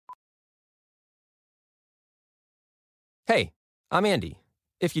Hey, I'm Andy.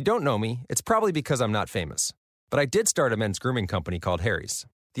 If you don't know me, it's probably because I'm not famous. But I did start a men's grooming company called Harry's.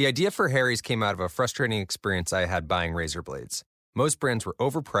 The idea for Harry's came out of a frustrating experience I had buying razor blades. Most brands were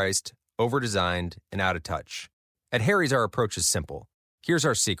overpriced, overdesigned, and out of touch. At Harry's, our approach is simple. Here's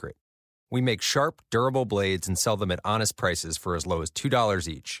our secret. We make sharp, durable blades and sell them at honest prices for as low as $2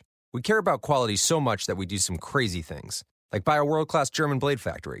 each. We care about quality so much that we do some crazy things, like buy a world-class German blade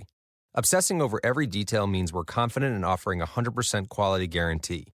factory. Obsessing over every detail means we're confident in offering a 100% quality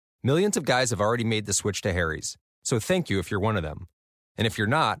guarantee. Millions of guys have already made the switch to Harry's, so thank you if you're one of them. And if you're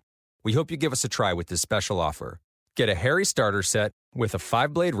not, we hope you give us a try with this special offer. Get a Harry starter set with a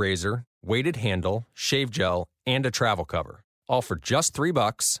 5-blade razor, weighted handle, shave gel, and a travel cover. All for just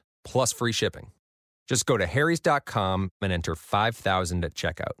 $3 plus free shipping. Just go to harrys.com and enter 5000 at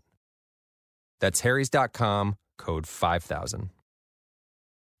checkout. That's harrys.com, code 5000.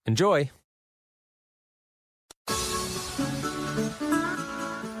 Enjoy!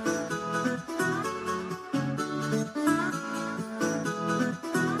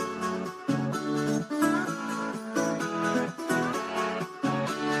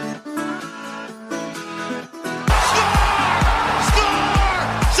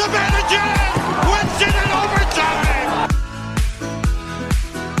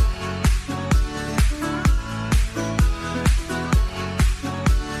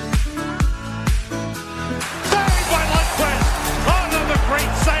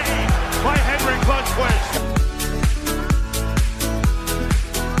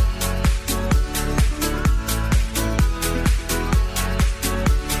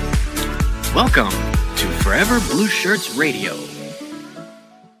 Welcome to Forever Blue Shirts Radio.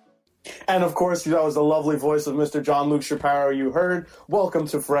 And of course, that was the lovely voice of Mr. John-Luc Shapiro you heard. Welcome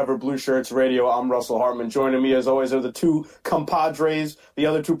to Forever Blue Shirts Radio. I'm Russell Hartman. Joining me, as always, are the two compadres, the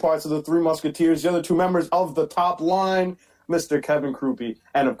other two parts of the Three Musketeers, the other two members of the top line, Mr. Kevin Krupe,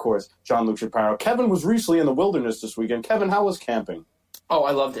 and of course, John-Luc Shapiro. Kevin was recently in the wilderness this weekend. Kevin, how was camping? Oh,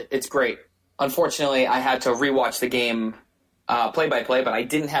 I loved it. It's great. Unfortunately, I had to rewatch the game play-by-play, but I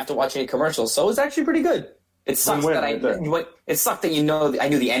didn't have to watch any commercials, so it was actually pretty good. It sucks that I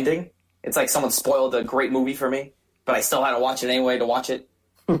knew the ending. It's like someone spoiled a great movie for me, but I still had to watch it anyway to watch it.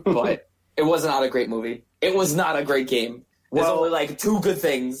 But it was not a great movie. It was not a great game. There's only like two good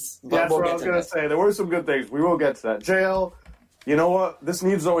things. That's what I was going to say. There were some good things. We will get to that. JL, you know what? This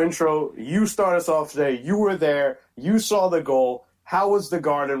needs no intro. You start us off today. You were there. You saw the goal. How was the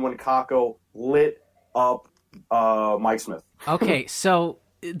Garden when Kakko lit up Mike Smith? Okay, so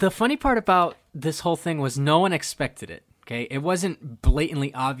the funny part about this whole thing was no one expected it. Okay, it wasn't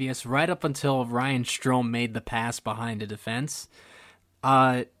blatantly obvious right up until Ryan Strome made the pass behind the defense.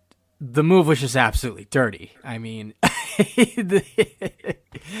 The move was just absolutely dirty. I mean,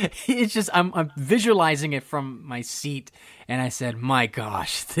 it's just I'm visualizing it from my seat, and I said, "My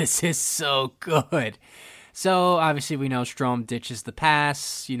gosh, this is so good." So obviously we know Strome ditches the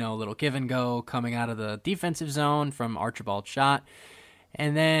pass, a little give and go coming out of the defensive zone from Archibald's shot.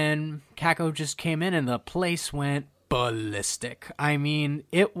 And then Kakko just came in and the place went ballistic. I mean,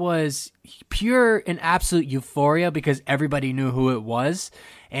 it was pure and absolute euphoria because everybody knew who it was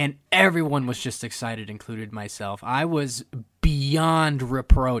and everyone was just excited, included myself. I was beyond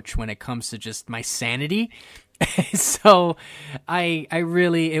reproach when it comes to just my sanity. So I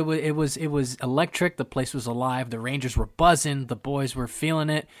really, it was electric. The place was alive. The Rangers were buzzing. The boys were feeling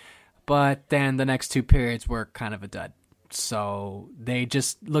it. But then the next two periods were kind of a dud. So they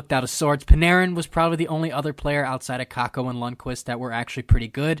just looked out of sorts. Panarin was probably the only other player outside of Kakko and Lundqvist that were actually pretty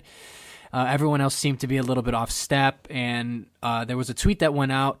good. Everyone else seemed to be a little bit off step. And there was a tweet that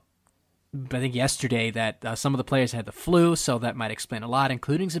went out, I think yesterday, that some of the players had the flu, so that might explain a lot,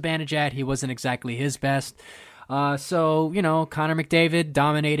 including Zibanejad. He wasn't exactly his best. So, Connor McDavid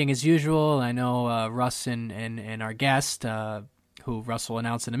dominating as usual. I know Russ and our guest, who Russ will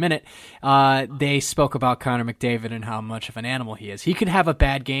announce in a minute, they spoke about Connor McDavid and how much of an animal he is. He could have a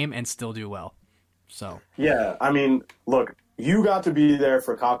bad game and still do well. So yeah, I mean, look, you got to be there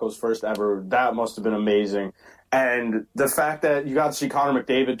for Kakko's first ever. That must have been amazing. And the fact that you got to see Connor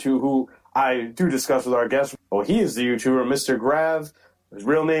McDavid, too, who I do discuss with our guest. Well, he is the YouTuber, Mr. Grav. His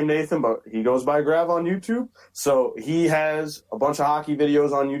real name, Nathan, but he goes by Grav on YouTube. So he has a bunch of hockey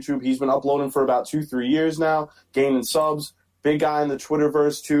videos on YouTube. He's been uploading for about 2-3 years now, gaining subs. Big guy in the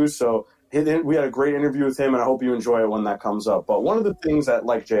Twitterverse, too. So we had a great interview with him, and I hope you enjoy it when that comes up. But one of the things that,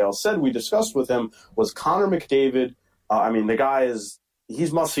 like JL said, we discussed with him was Connor McDavid. The guy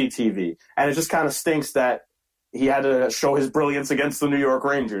he's must-see TV. And it just kind of stinks that he had to show his brilliance against the New York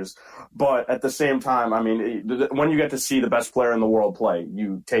Rangers. But at the same time, I mean, when you get to see the best player in the world play,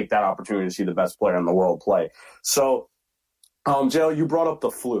 you take that opportunity to see the best player in the world play. So Jail, you brought up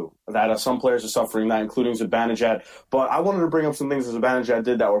the flu, that some players are suffering that, including Zibanejad. But I wanted to bring up some things that Zibanejad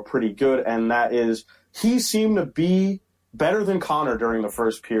did that were pretty good, and that is he seemed to be better than Connor during the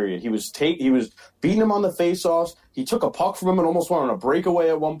first period. He was beating him on the faceoffs. He took a puck from him and almost went on a breakaway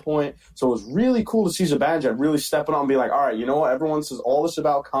at one point. So it was really cool to see Zibanejad really stepping up and be like, all right, you know what? Everyone says all this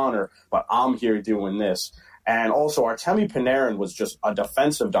about Connor, but I'm here doing this. And also, Artemi Panarin was just a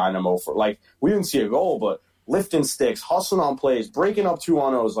defensive dynamo for, like, we didn't see a goal, but lifting sticks, hustling on plays, breaking up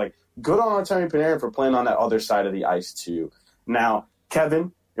 2-on-0s. Like, good on Artemi Panarin for playing on that other side of the ice, too. Now,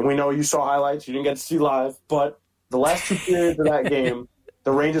 Kevin, and we know you saw highlights, you didn't get to see live, but the last 2 periods of that game,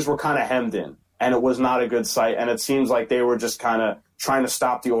 the Rangers were kind of hemmed in, and it was not a good sight, and it seems like they were just kind of trying to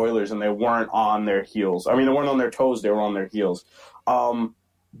stop the Oilers, and they weren't on their heels. I mean, they weren't on their toes, they were on their heels.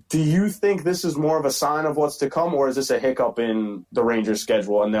 Do you think this is more of a sign of what's to come, or is this a hiccup in the Rangers'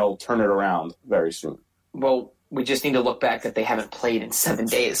 schedule, and they'll turn it around very soon? Well, we just need to look back that they haven't played in 7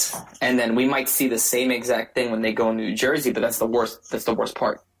 days. And then we might see the same exact thing when they go to New Jersey, but that's the worst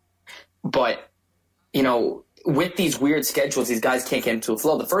part. But, you know, with these weird schedules, these guys can't get into a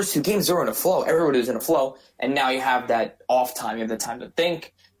flow. The first 2 games they were in a flow. Everybody was in a flow. And now you have that off time. You have the time to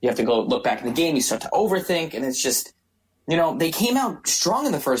think. You have to go look back in the game. You start to overthink. And it's just, you know, they came out strong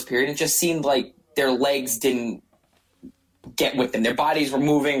in the first period. It just seemed like their legs didn't get with them. Their bodies were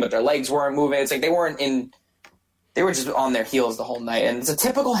moving, but their legs weren't moving. It's like they were just on their heels the whole night. And it's a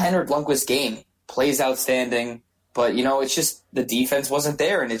typical Henrik Lundqvist game. Plays outstanding, but, you know, it's just the defense wasn't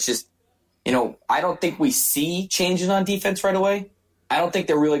there. And it's just, you know, I don't think we see changes on defense right away. I don't think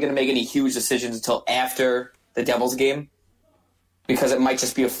they're really going to make any huge decisions until after the Devils game, because it might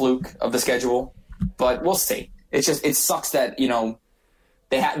just be a fluke of the schedule. But we'll see. It sucks that, you know,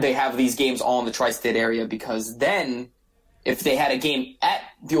 they have these games all in the tri-state area, because then if they had a game at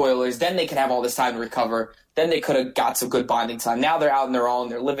the Oilers, then they could have all this time to recover. Then they could have got some good bonding time. Now they're out on their own.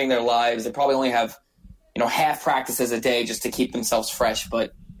 They're living their lives. They probably only have, you know, half practices a day just to keep themselves fresh.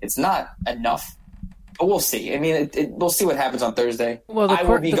 But it's not enough. But we'll see. I mean, we'll see what happens on Thursday. Well, the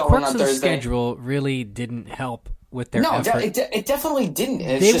going on Thursday. The schedule really didn't help with their effort. It definitely didn't.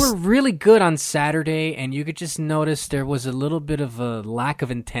 They were really good on Saturday, and you could just notice there was a little bit of a lack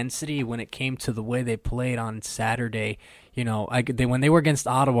of intensity when it came to the way they played on Saturday. You know, when they were against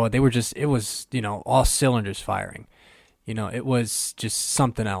Ottawa, it was, you know, all cylinders firing. You know, it was just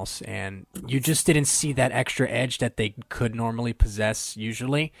something else, and you just didn't see that extra edge that they could normally possess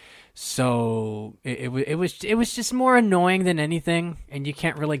usually. So it was just more annoying than anything, and you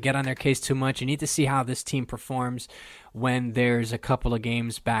can't really get on their case too much. You need to see how this team performs when there's a couple of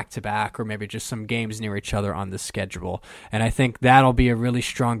games back to back, or maybe just some games near each other on the schedule. And I think that'll be a really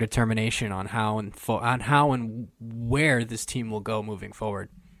strong determination on how and where this team will go moving forward.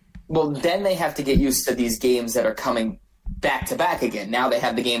 Well, then they have to get used to these games that are coming back to back again. Now they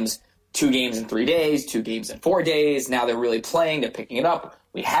have the games, 2 games in 3 days, 2 games in 4 days. Now they're really playing. They're picking it up.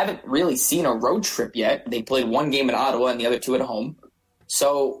 We haven't really seen a road trip yet. They played 1 game in Ottawa and the other 2 at home.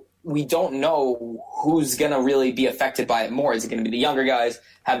 So we don't know who's going to really be affected by it more. Is it going to be the younger guys?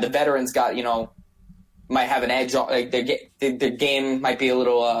 Have the veterans got, you know, might have an edge? Like their game might be a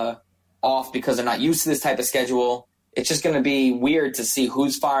little off because they're not used to this type of schedule. It's just going to be weird to see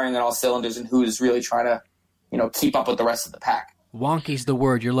who's firing on all cylinders and who's really trying to, you know, keep up with the rest of the pack. Wonky's the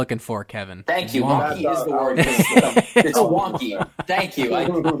word you're looking for, Kevin. Thank you. Wonky is the word. It's wonky. Thank you.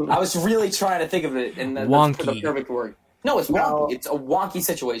 I was really trying to think of it, and that's the perfect word. No, it's wonky. It's a wonky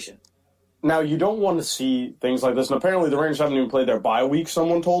situation. Now, you don't want to see things like this, and apparently the Rangers haven't even played their bye week,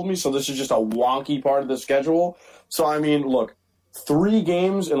 someone told me, so this is just a wonky part of the schedule. So, I mean, look, 3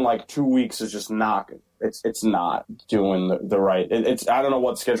 games in, like, 2 weeks is just not good. It's not doing the right. I don't know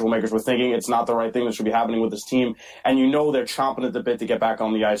what schedule makers were thinking. It's not the right thing that should be happening with this team. And you know they're chomping at the bit to get back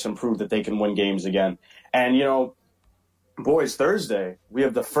on the ice and prove that they can win games again. And, you know, boys, Thursday, we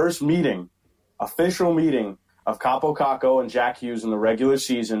have the first official meeting of Kaapo Kakko and Jack Hughes in the regular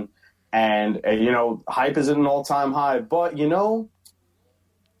season. And, you know, hype is at an all-time high. But,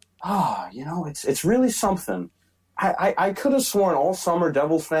 it's really something. I could have sworn all summer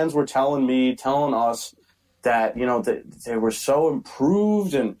Devils fans were telling us that, you know, that they were so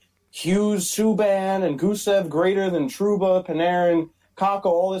improved, and Hughes, Subban, and Gusev greater than Trouba, Panarin, Kakko,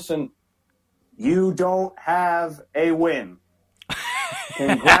 all this, and you don't have a win.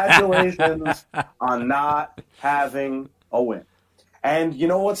 Congratulations on not having a win. And you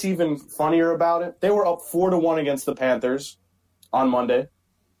know what's even funnier about it? They were up 4-1 against the Panthers on Monday.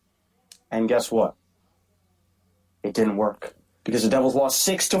 And guess what? It didn't work because the Devils lost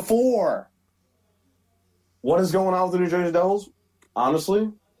 6-4. What is going on with the New Jersey Devils?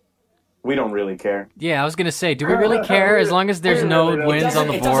 Honestly, we don't really care. Yeah, I was gonna say, do we really care as long as there's no wins on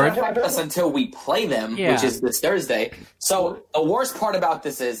the board? It doesn't affect us until we play them, which is this Thursday. So the worst part about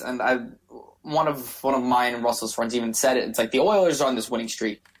this is, and one of mine and Russell's friends even said it. It's like the Oilers are on this winning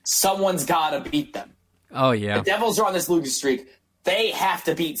streak. Someone's got to beat them. Oh yeah. The Devils are on this losing streak. They have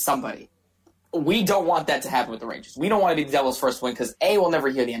to beat somebody. We don't want that to happen with the Rangers. We don't want to be the Devils' first win because A, we'll never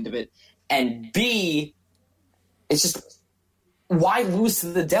hear the end of it, and B, it's just, why lose to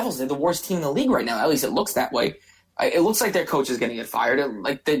the Devils? They're the worst team in the league right now. At least it looks that way. It looks like their coach is going to get fired.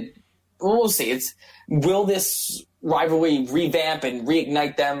 We'll see. Will this rivalry revamp and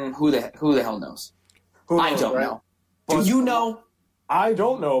reignite them? Who the hell knows? I don't know. Do you know? I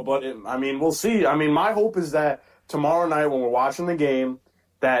don't know, but we'll see. My hope is that tomorrow night when we're watching the game,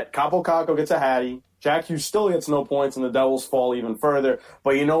 that Kaapo Kakko gets a hattie, Jack Hughes still gets no points, and the Devils fall even further.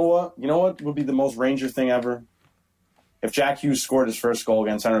 But you know what? You know what would be the most Ranger thing ever? If Jack Hughes scored his first goal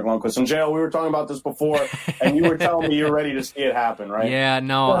against Henrik Lundqvist. And, JL, we were talking about this before, and you were telling me you're ready to see it happen, right? Yeah,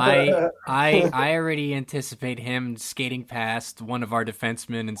 no, I already anticipate him skating past one of our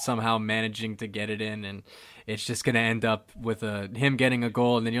defensemen and somehow managing to get it in, and it's just going to end up with him getting a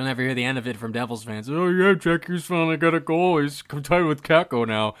goal, and then you'll never hear the end of it from Devils fans. Oh, yeah, Jack Hughes finally got a goal. He's tied with Kakko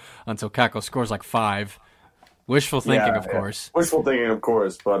now, until Kakko scores like 5. Wishful thinking, of course. Wishful thinking, of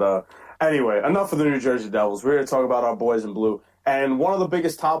course, but... Anyway, enough of the New Jersey Devils. We're here to talk about our boys in blue. And one of the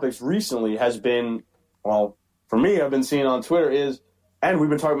biggest topics recently has been, well, for me, I've been seeing on Twitter is, and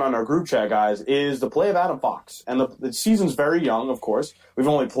we've been talking about in our group chat, guys, is the play of Adam Fox. And the season's very young, of course. We've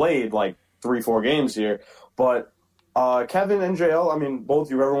only played like 3-4 games here. But Kevin and JL, both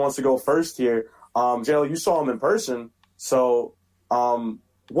of you, whoever wants to go first here. JL, you saw him in person. So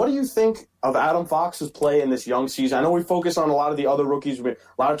what do you think of Adam Fox's play in this young season? I know we focus on a lot of the other rookies. A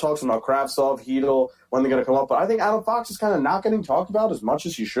lot of talks about Kravtsov, Chytil, when they're going to come up. But I think Adam Fox is kind of not getting talked about as much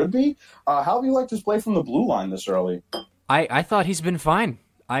as he should be. How have you liked his play from the blue line this early? I thought he's been fine.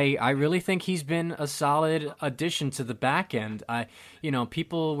 I really think he's been a solid addition to the back end.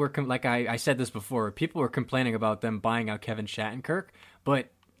 People were, like I said this before, people were complaining about them buying out Kevin Shattenkirk. But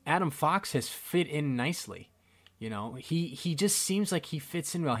Adam Fox has fit in nicely. He just seems like he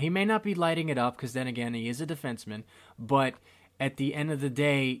fits in well. He may not be lighting it up because then again, he is a defenseman. But at the end of the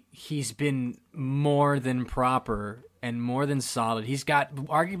day, he's been more than proper and more than solid. He's got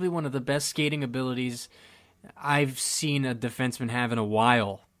arguably one of the best skating abilities I've seen a defenseman have in a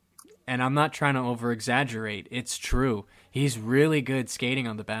while. And I'm not trying to over-exaggerate. It's true. He's really good skating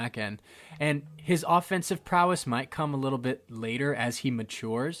on the back end. And his offensive prowess might come a little bit later as he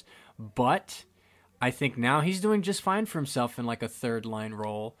matures. But I think now he's doing just fine for himself in like a third-line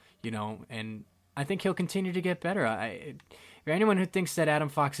role, and I think he'll continue to get better. Anyone who thinks that Adam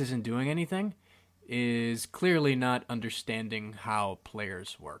Fox isn't doing anything is clearly not understanding how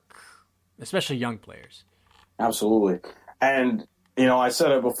players work, especially young players. Absolutely. And, I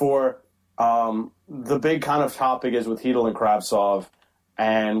said it before, the big kind of topic is with Chytil and Kravtsov,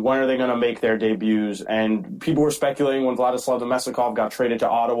 and when are they going to make their debuts? And people were speculating when Vladislav Namestnikov got traded to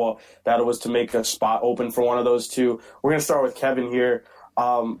Ottawa that it was to make a spot open for one of those two. We're going to start with Kevin here.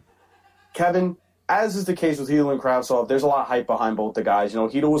 Kevin, as is the case with Chytil and Kravtsov, there's a lot of hype behind both the guys.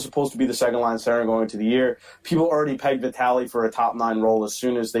 Chytil was supposed to be the second-line center going into the year. People already pegged Vitaly for a top-9 role as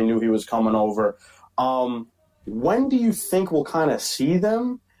soon as they knew he was coming over. When do you think we'll kind of see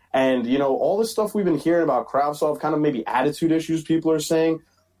them? And, all the stuff we've been hearing about Kravtsov, kind of maybe attitude issues people are saying,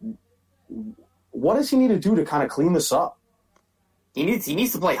 what does he need to do to kind of clean this up? He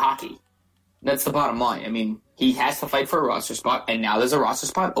needs to play hockey. That's the bottom line. He has to fight for a roster spot, and now there's a roster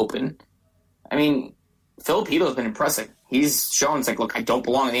spot open. Filipino's been impressive. He's shown, it's like, look, I don't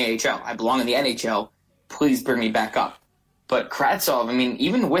belong in the AHL. I belong in the NHL. Please bring me back up. But Kravtsov,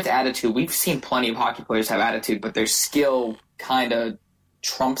 even with attitude, we've seen plenty of hockey players have attitude, but their skill kind of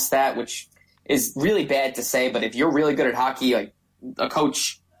trumps that, which is really bad to say, but if you're really good at hockey, like, a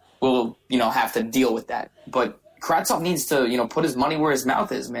coach will, have to deal with that. But Kravtsov needs to, put his money where his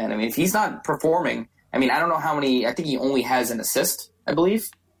mouth is, man. If he's not performing, I don't know how many, I think he only has an assist, I believe.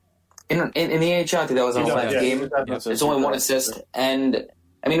 In the AHL, I think that was on the last game. It's only one assist. And,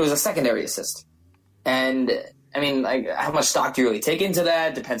 it was a secondary assist. And, how much stock do you really take into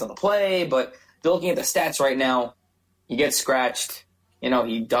that? Depends on the play, but looking at the stats right now, he gets scratched.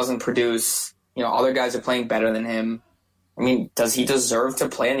 He doesn't produce. Other guys are playing better than him. Does he deserve to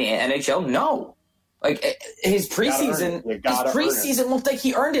play in the NHL? No. His preseason looked like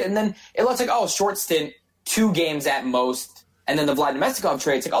he earned it, and then it looks like, short stint, 2 games at most, and then the Vlad Namestnikov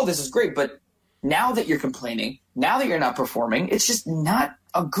trade, it's like, this is great, but now that you're complaining, now that you're not performing, it's just not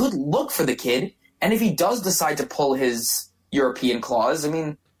a good look for the kid, and if he does decide to pull his European clause,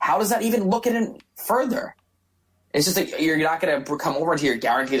 how does that even look at it further? It's just like you're not going to come over to your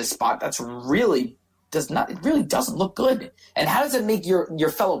guaranteed a spot. It really doesn't look good. And how does it make your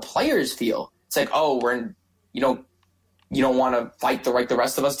fellow players feel? It's like, oh, you don't want to fight like the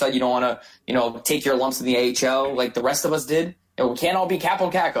rest of us did. You don't want to, take your lumps in the AHL like the rest of us did. We can't all be Capo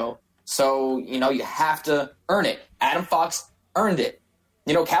Caco. So, you have to earn it. Adam Fox earned it.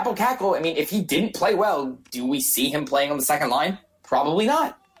 Capo Caco, I mean, if he didn't play well, do we see him playing on the second line? Probably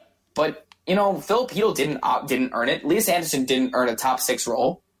not. But, Philip Hedl didn't earn it. Elias Anderson didn't earn a top 6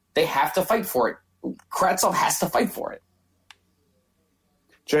 role. They have to fight for it. Kravtsov has to fight for it.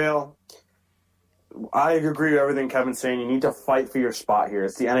 JL, I agree with everything Kevin's saying. You need to fight for your spot here.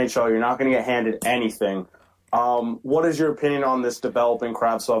 It's the NHL. You're not going to get handed anything. What is your opinion on this developing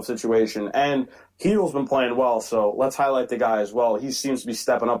Kravtsov situation? And Hedl's been playing well, so let's highlight the guy as well. He seems to be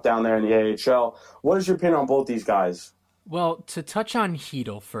stepping up down there in the AHL. What is your opinion on both these guys? Well, to touch on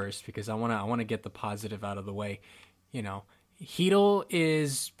Hedl first, because I want to get the positive out of the way. Hedl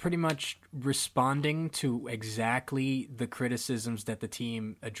is pretty much responding to exactly the criticisms that the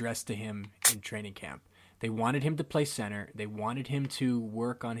team addressed to him in training camp. They wanted him to play center. They wanted him to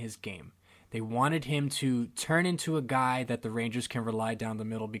work on his game. They wanted him to turn into a guy that the Rangers can rely down the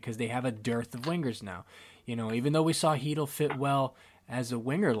middle because they have a dearth of wingers now. Even though we saw Hedl fit well as a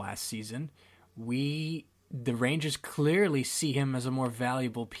winger last season, the Rangers clearly see him as a more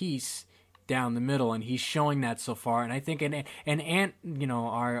valuable piece down the middle, and he's showing that so far. And I think our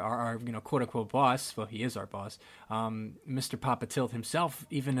quote unquote boss, well, he is our boss, Mr. Papatilt himself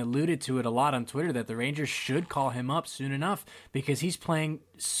even alluded to it a lot on Twitter that the Rangers should call him up soon enough because he's playing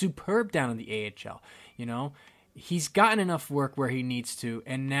superb down in the AHL. He's gotten enough work where he needs to,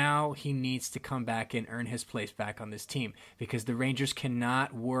 and now he needs to come back and earn his place back on this team because the Rangers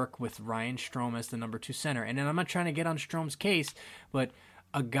cannot work with Ryan Strome as the number 2 center. And then I'm not trying to get on Strome's case, but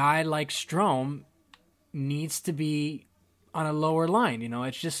a guy like Strome needs to be on a lower line.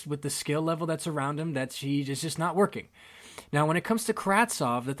 It's just with the skill level that's around him, it's just not working. Now, when it comes to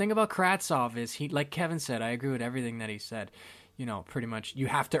Kravtsov, the thing about Kravtsov is he, like Kevin said, I agree with everything that he said. Pretty much you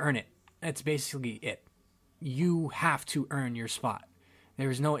have to earn it. That's basically it. You have to earn your spot.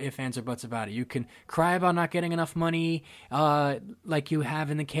 There's no ifs, ands, or buts about it. You can cry about not getting enough money like you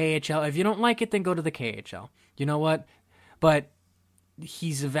have in the KHL. If you don't like it, then go to the KHL. You know what? But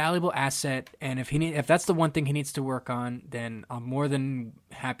he's a valuable asset, and if that's the one thing he needs to work on, then I'm more than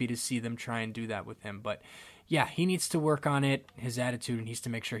happy to see them try and do that with him. But yeah, he needs to work on it, his attitude, and needs to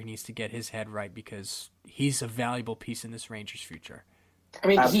make sure he needs to get his head right because he's a valuable piece in this Rangers' future. I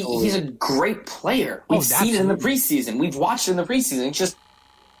mean, he's a great player. We've seen it in the preseason. We've watched it in the preseason. It's just,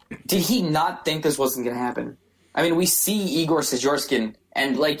 did he not think this wasn't going to happen? I mean, we see Igor Sejorkin,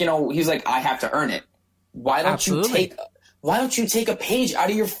 and he's like, I have to earn it. Why don't you take a page out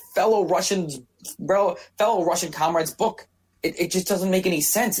of your fellow Russian comrade's book? It just doesn't make any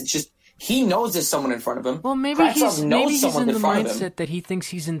sense. It's just he knows there's someone in front of him. Well, maybe he's in the mindset that he thinks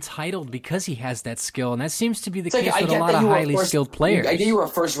he's entitled because he has that skill, and that seems to be the case with a lot of highly skilled players. I get you were a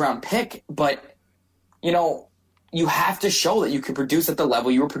first-round pick, but you have to show that you can produce at the level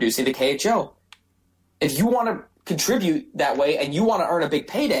you were producing at the KHL. If you want to contribute that way and you want to earn a big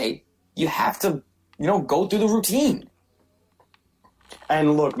payday, you have to go through the routine.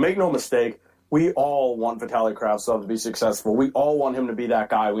 And look, make no mistake, we all want Vitaly Kravtsov to be successful. We all want him to be that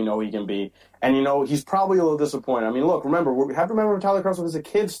guy we know he can be. And, he's probably a little disappointed. I mean, look, we have to remember Vitaly Kravtsov is a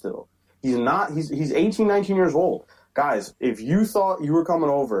kid still. He's 18, 19 years old. Guys, if you thought you were coming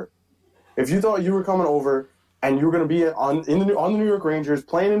over and you were going to be on the New York Rangers,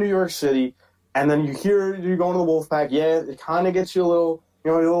 playing in New York City, and then you hear you're going to the Wolfpack, yeah, it kind of gets you a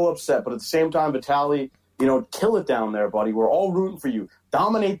little upset. But at the same time, Vitaly, kill it down there, buddy. We're all rooting for you.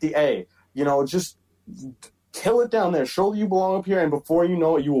 Dominate the A. Just kill it down there. Show that you belong up here, and before you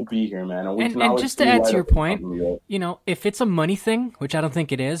know it, you will be here, man. And just to add to your point, if it's a money thing, which I don't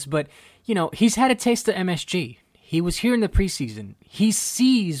think it is, but, he's had a taste of MSG. He was here in the preseason. He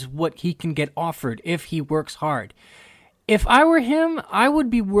sees what he can get offered if he works hard. If I were him, I would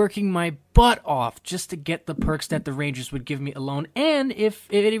be working my butt off just to get the perks that the Rangers would give me alone. And if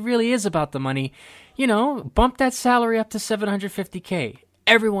it really is about the money, bump that salary up to $750K.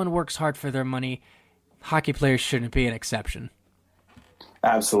 Everyone works hard for their money. Hockey players shouldn't be an exception.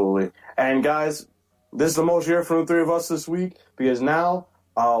 Absolutely. And guys, this is the most you hear from the three of us this week because now,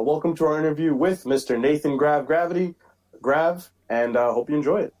 welcome to our interview with Mr. Nathan Grav, and hope you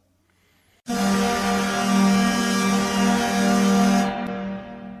enjoy it.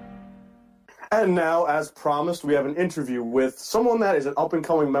 And now, as promised, we have an interview with someone that is an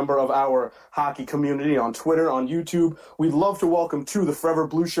up-and-coming member of our hockey community on Twitter, on YouTube. We'd love to welcome to the Forever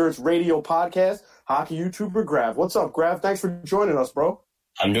Blue Shirts radio podcast, hockey YouTuber Grav. What's up, Grav? Thanks for joining us, bro.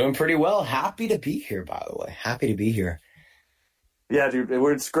 I'm doing pretty well. Happy to be here, by the way. Happy to be here. Yeah, dude,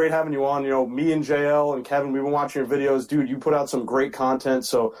 it's great having you on. You know, me and JL and Kevin, we've been watching your videos. Dude, you put out some great content.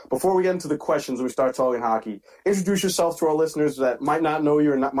 So before we get into the questions and we start talking hockey, introduce yourself to our listeners that might not know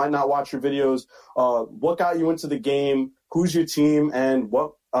you or might not watch your videos. What got you into the game? Who's your team? And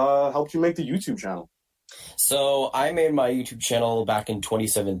what helped you make the YouTube channel? So I made my YouTube channel back in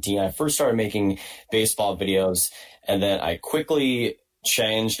 2017. I first started making baseball videos, and then I quickly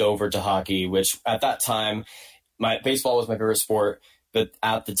changed over to hockey, which at that time, baseball was my favorite sport, but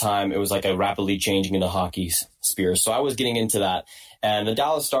at the time it was like a rapidly changing into hockey sphere. So I was getting into that. And the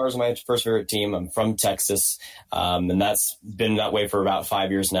Dallas Stars are my first favorite team. I'm from Texas, and that's been that way for about 5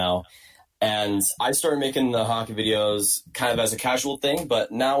 years now. And I started making the hockey videos kind of as a casual thing,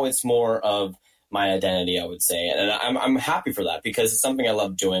 but now it's more of my identity, I would say. And I'm happy for that because it's something I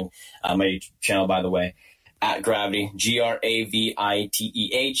love doing. My YouTube channel, by the way, at Gravity,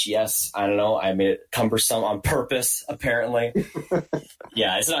 Graviteh. Yes, I don't know. I made it cumbersome on purpose, apparently.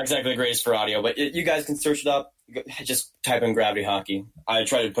 Yeah, it's not exactly the greatest for audio, but you guys can search it up. Just type in Gravity Hockey. I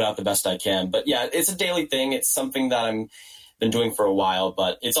try to put out the best I can. But yeah, it's a daily thing. It's something that I've been doing for a while,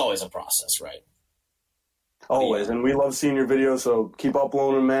 but it's always a process, right? Always, and we love seeing your videos, so keep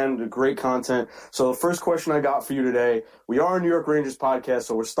uploading, man. Great content. So the first question I got for you today, we are a New York Rangers podcast,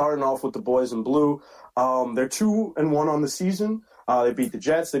 so we're starting off with the boys in blue. They're 2-1 on the season. They beat the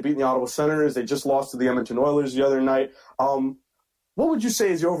Jets. They beat the Ottawa Senators. They just lost to the Edmonton Oilers the other night. What would you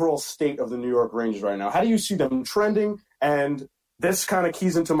say is the overall state of the New York Rangers right now? How do you see them trending? And this kind of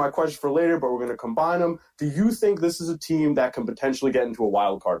keys into my question for later, but we're going to combine them. Do you think this is a team that can potentially get into a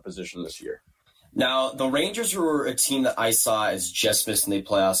wild card position this year? Now, the Rangers were a team that I saw as just missing the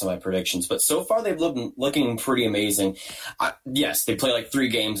playoffs in my predictions, but so far they've looking pretty amazing. Yes, they play like 3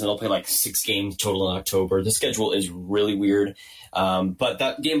 games, and they'll play like 6 games total in October. The schedule is really weird, but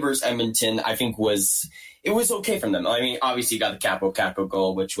that game versus Edmonton, I think was okay from them. I mean, obviously you got the Capo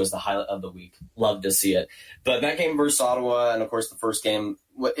goal, which was the highlight of the week. Love to see it. But that game versus Ottawa, and of course the first game,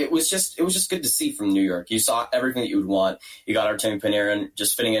 it was just good to see from New York. You saw everything that you would want. You got Artemi Panarin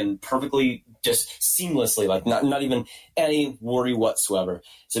just fitting in perfectly, just seamlessly, like not even any worry whatsoever.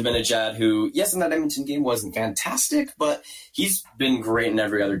 Zibanejad, who, yes, in that Edmonton game wasn't fantastic, but he's been great in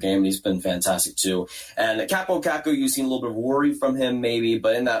every other game, and he's been fantastic too. And Capo, you've seen a little bit of worry from him maybe,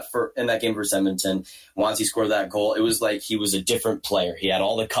 but in that game versus Edmonton, once he scored that goal, it was like he was a different player. He had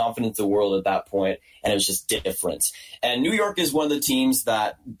all the confidence in the world at that point, and it was just different. And New York is one of the teams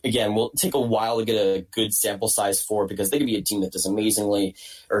that, again, will take a while to get a good sample size for, because they could be a team that does amazingly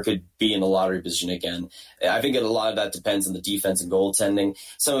or could be in the lottery position again. I think a lot of that depends on the defense and goaltending.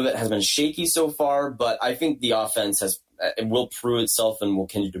 Some of it has been shaky so far, but I think the offense will prove itself and will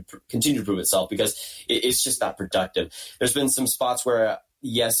continue to prove itself because it's just that productive. There's been some spots where,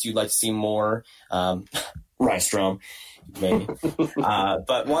 yes, you'd like to see more Rystrom, maybe,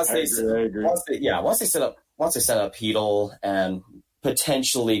 but once they set up Hedl and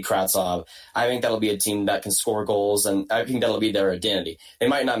potentially Kravtsov, I think that'll be a team that can score goals, and I think that'll be their identity. They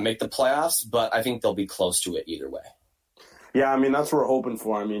might not make the playoffs, but I think they'll be close to it either way. Yeah, I mean, that's what we're hoping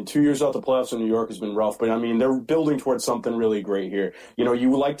for. I mean, 2 years out the playoffs in New York has been rough, but I mean, they're building towards something really great here. You know, you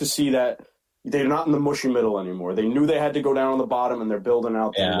would like to see that they're not in the mushy middle anymore. They knew they had to go down on the bottom, and they're building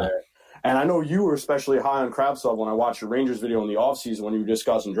out there. And I know you were especially high on Kravtsov when I watched your Rangers video in the offseason when you were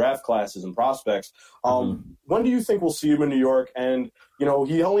discussing draft classes and prospects. When do you think we'll see him in New York? And, you know,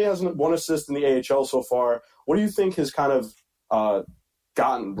 he only has 1 assist in the AHL so far. What do you think has kind of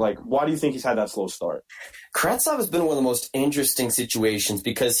gotten, like, why do you think he's had that slow start? Kravtsov has been one of the most interesting situations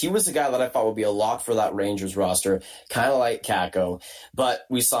because he was the guy that I thought would be a lock for that Rangers roster, kind of like Kakko. But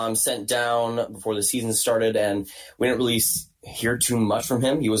we saw him sent down before the season started, and we didn't really hear too much from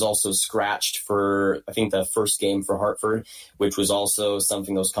him. He was also scratched for, I think, the first game for Hartford, which was also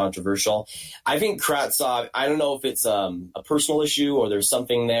something that was controversial. I think Kravtsov, I don't know if it's a personal issue or there's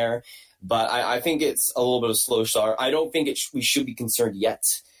something there, but I think it's a little bit of slow start. I don't think we should be concerned yet,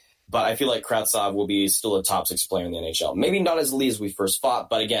 but I feel like Kravtsov will be still a top 6 player in the NHL. Maybe not as elite as we first thought,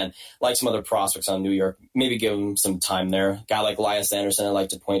 but again, like some other prospects on New York, maybe give him some time there. A guy like Elias Anderson I like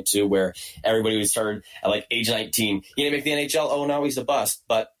to point to, where everybody who started at like age 19, he didn't make the NHL, oh no, he's a bust,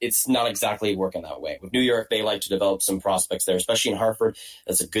 but it's not exactly working that way. With New York, they like to develop some prospects there, especially in Hartford.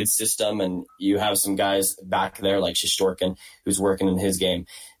 That's a good system, and you have some guys back there like Shesterkin who's working in his game.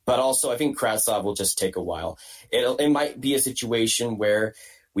 But also, I think Kravtsov will just take a while. It might be a situation where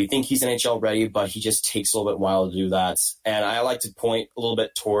We think he's NHL ready, but he just takes a little bit while to do that. And I like to point a little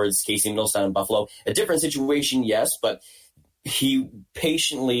bit towards Casey Middlestat in Buffalo. A different situation, yes, but he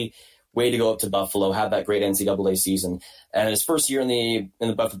patiently waited to go up to Buffalo, had that great NCAA season. And his first year in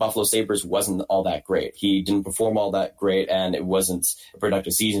the Buffalo Sabres wasn't all that great. He didn't perform all that great, and it wasn't a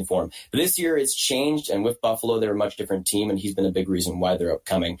productive season for him. But this year it's changed, and with Buffalo, they're a much different team, and he's been a big reason why they're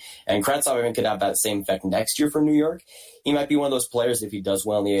upcoming. And Kravtsov even could have that same effect next year for New York. He might be one of those players, if he does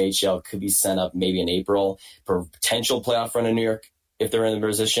well in the AHL, could be sent up maybe in April for a potential playoff run in New York if they're in the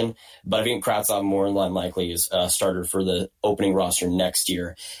position. But I think Kravtsov more than likely is a starter for the opening roster next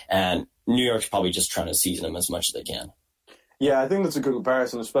year. And New York's probably just trying to season him as much as they can. Yeah, I think that's a good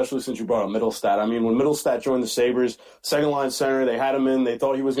comparison, especially since you brought up Middlestat. I mean, when Middlestat joined the Sabres, second-line center, they had him in. They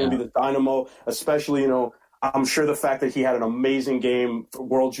thought he was going to be the dynamo, especially, I'm sure the fact that he had an amazing game for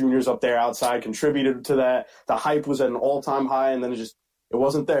World Juniors up there outside contributed to that. The hype was at an all-time high, and then it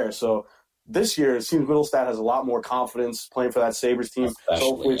wasn't there. So this year, it seems Middlestat has a lot more confidence playing for that Sabres team. So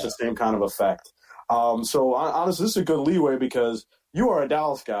hopefully it's the same kind of effect. So honestly, this is a good leeway because you are a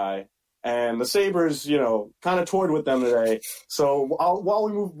Dallas guy, and the Sabres, kind of toyed with them today. So while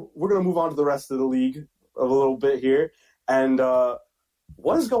we move, we're going to move on to the rest of the league a little bit here. And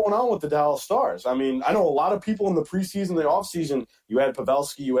what is going on with the Dallas Stars? I mean, I know a lot of people in the preseason, the offseason, you had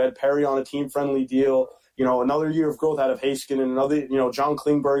Pavelski, you had Perry on a team-friendly deal. Another year of growth out of Heiskanen, another, John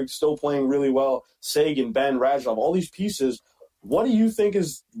Klingberg still playing really well, Sagan, Ben, Radulov, all these pieces. What do you think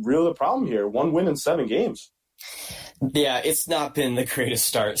is really the problem here? 1 win in 7 games. Yeah, it's not been the greatest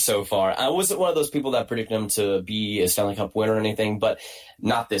start so far. I wasn't one of those people that predicted him to be a Stanley Cup winner or anything, but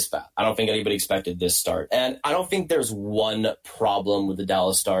not this bad. I don't think anybody expected this start. And I don't think there's one problem with the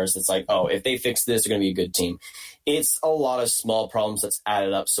Dallas Stars that's like, oh, if they fix this, they're going to be a good team. It's a lot of small problems that's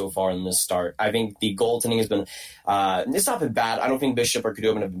added up so far in this start. I think the goaltending has been, it's not been bad. I don't think Bishop or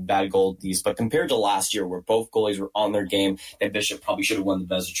Khudobin have been bad goalies, but compared to last year where both goalies were on their game, that Bishop probably should have won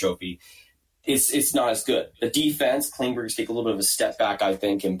the Vezina Trophy. It's not as good. The defense, Klingberg's take a little bit of a step back, I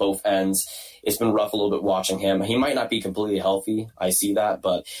think, in both ends. It's been rough a little bit watching him. He might not be completely healthy. I see that,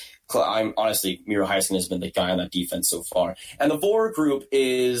 but I'm honestly, Miro Heiskanen has been the guy on that defense so far. And the forward group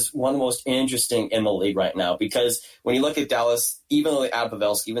is one of the most interesting in the league right now because when you look at Dallas, even though they add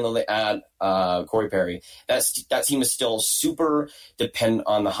Pavelski, even though they add Corey Perry, that team is still super dependent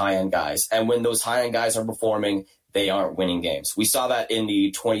on the high-end guys. And when those high-end guys are performing, they aren't winning games. We saw that in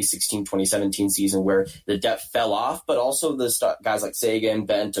the 2016-2017 season where the depth fell off, but also the guys like Sagan,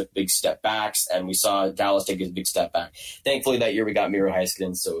 Ben took big step backs, and we saw Dallas take a big step back. Thankfully, that year we got Miro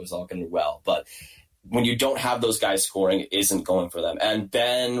Heiskanen, so it was all going well. But when you don't have those guys scoring, it isn't going for them. And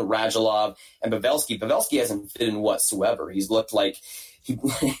Ben, Radulov, and Pavelski hasn't fit in whatsoever. He's looked like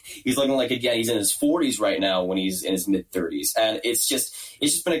he's looking like, again, he's in his 40s right now when he's in his mid-30s. And it's just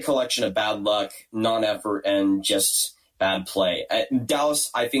been a collection of bad luck, non-effort, and just bad play.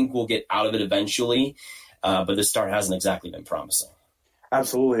 Dallas, I think, will get out of it eventually, but this start hasn't exactly been promising.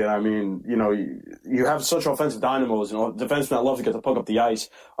 Absolutely. I mean, you have such offensive dynamos, defensemen that love to get the puck up the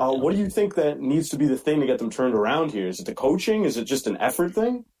ice. What do you think that needs to be the thing to get them turned around here? Is it the coaching? Is it just an effort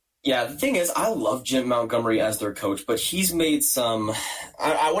thing? Yeah, the thing is, I love Jim Montgomery as their coach, but he's made some –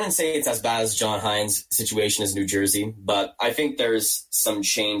 I wouldn't say it's as bad as John Hines' situation as New Jersey, but I think there's some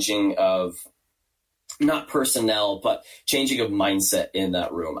changing of not personnel, but changing of mindset in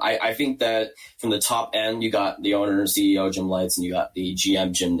that room. I think that from the top end, you got the owner and CEO, Jim Lites, and you got the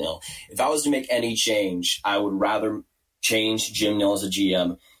GM, Jim Nill. If I was to make any change, I would rather change Jim Nill as a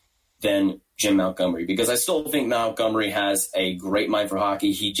GM than Jim Montgomery, because I still think Montgomery has a great mind for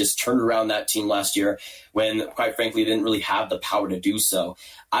hockey. He just turned around that team last year when, quite frankly, didn't really have the power to do so.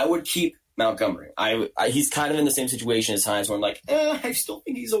 I would keep Montgomery. He's kind of in the same situation as Hines where I'm like, I still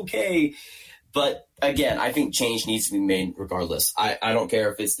think he's okay. But again, I think change needs to be made regardless. I don't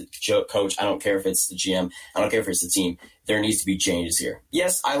care if it's the coach. I don't care if it's the GM. I don't care if it's the team. There needs to be changes here.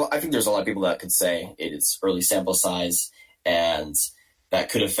 Yes, I think there's a lot of people that could say it's early sample size and that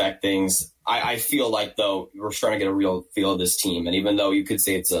could affect things. I feel like, though, we're starting to get a real feel of this team. And even though you could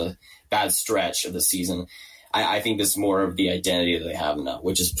say it's a bad stretch of the season, I think this is more of the identity that they have now,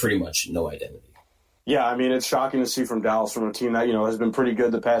 which is pretty much no identity. Yeah, I mean, it's shocking to see from Dallas, from a team that, has been pretty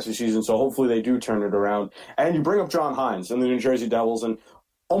good the past few seasons. So hopefully they do turn it around. And you bring up John Hines and the New Jersey Devils, and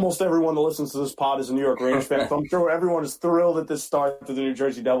almost everyone that listens to this pod is a New York Rangers fan. So I'm sure everyone is thrilled at this start that the New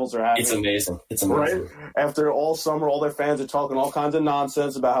Jersey Devils are having. It's amazing. Right? After all summer, all their fans are talking all kinds of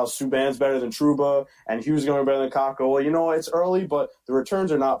nonsense about how Subban's better than Trouba and Hughes going better than Kakko. Well, it's early, but the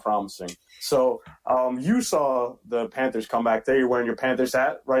returns are not promising. So you saw the Panthers come back there. You're wearing your Panthers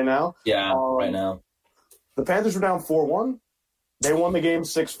hat right now. Yeah, right now. The Panthers were down 4-1. They won the game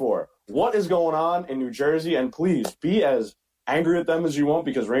 6-4. What is going on in New Jersey? And please be as angry at them as you want,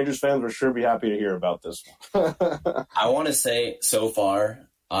 because Rangers fans will sure be happy to hear about this one. I want to say, so far,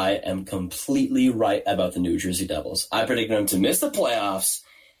 I am completely right about the New Jersey Devils. I predicted them to miss the playoffs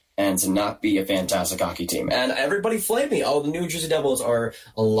and to not be a fantastic hockey team. And everybody flamed me. Oh, the New Jersey Devils are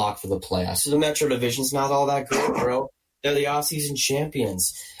a lock for the playoffs. So the Metro Division's not all that great, bro. They're the off-season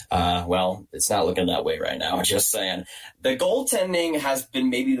champions. Well, it's not looking that way right now, just saying. The goaltending has been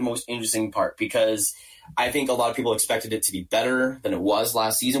maybe the most interesting part, because I think a lot of people expected it to be better than it was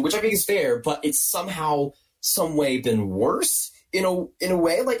last season, which I think is fair, but it's somehow, some way been worse in a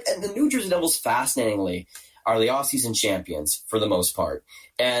way. Like, and the New Jersey Devils, fascinatingly, are the off-season champions for the most part.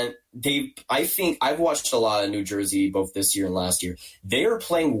 And I think I've watched a lot of New Jersey both this year and last year. They are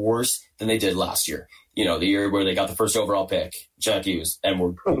playing worse than they did last year. You know, the year where they got the first overall pick, Jack Hughes, and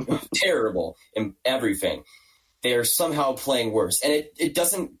were terrible in everything. They are somehow playing worse. And it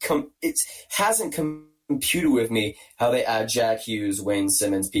hasn't computed with me how they add Jack Hughes, Wayne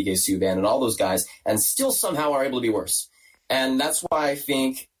Simmons, PK Subban, and all those guys, and still somehow are able to be worse. And that's why I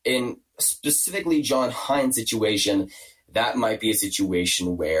think in specifically John Hines' situation, that might be a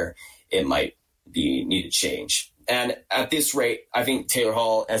situation where it might need to change. And at this rate, I think Taylor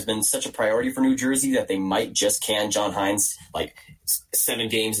Hall has been such a priority for New Jersey that they might just can John Hines like 7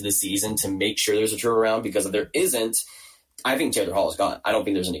 games of the season to make sure there's a turnaround, because if there isn't, I think Taylor Hall is gone. I don't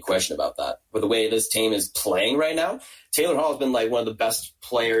think there's any question about that. With the way this team is playing right now, Taylor Hall has been like one of the best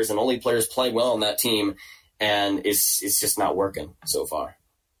players and only players playing well on that team, and it's just not working so far.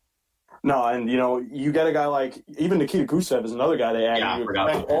 No, and, you know, you get a guy like, even Nikita Gusev is another guy they added. Yeah, I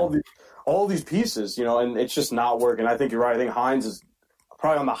forgot about all these pieces, you know, and it's just not working. I think you're right. I think Hines is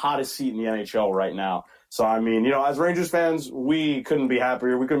probably on the hottest seat in the NHL right now. So, I mean, you know, as Rangers fans, we couldn't be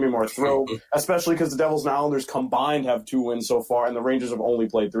happier. We couldn't be more thrilled, especially because the Devils and Islanders combined have 2 wins so far, and the Rangers have only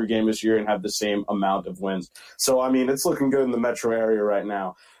played 3 games this year and have the same amount of wins. So, I mean, it's looking good in the metro area right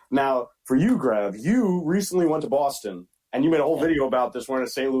now. Now, for you, Grav, you recently went to Boston, and you made a whole video about this wearing a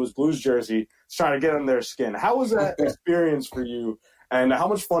St. Louis Blues jersey, just trying to get in their skin. How was that experience for you? And how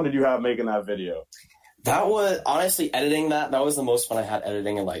much fun did you have making that video? That was, honestly, editing that was the most fun I had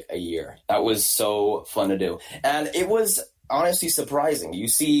editing in like a year. That was so fun to do. And it was honestly surprising. You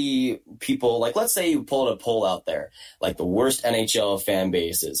see people, like, let's say you pulled a poll out there, like the worst NHL fan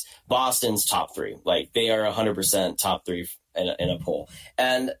bases, Boston's top 3. Like, they are 100% top 3 in a poll.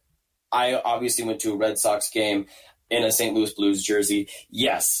 And I obviously went to a Red Sox game in a St. Louis Blues jersey.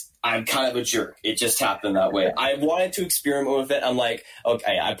 Yes, I'm kind of a jerk. It just happened that way. I wanted to experiment with it. I'm like,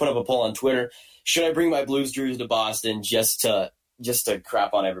 okay, I put up a poll on Twitter. Should I bring my Blues jersey to Boston just to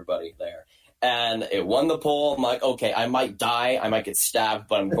crap on everybody there? And it won the poll. I'm like, okay, I might die. I might get stabbed,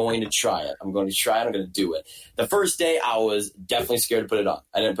 but I'm going to try it. I'm going to do it. The first day, I was definitely scared to put it on.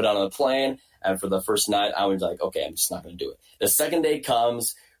 I didn't put it on the plane. And for the first night, I was like, okay, I'm just not going to do it. The second day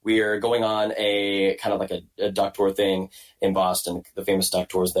comes. We are going on a kind of like a duck tour thing in Boston, the famous duck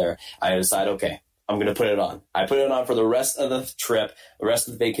tours there. I decide, okay, I'm going to put it on. I put it on for the rest of the trip, the rest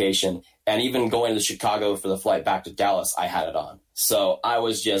of the vacation, and even going to Chicago for the flight back to Dallas, I had it on. So I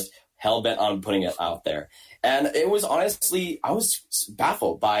was just hell-bent on putting it out there. And it was honestly, I was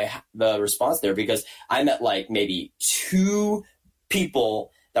baffled by the response there, because I met like maybe 2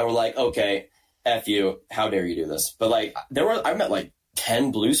 people that were like, okay, F you, how dare you do this? But like, I met like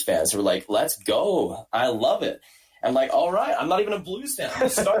 10 Blues fans who were like, let's go. I love it. I'm like, all right, I'm not even a Blues fan. I'm a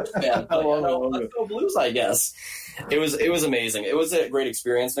Stars fan. But, let's go Blues, I guess. It was amazing. It was a great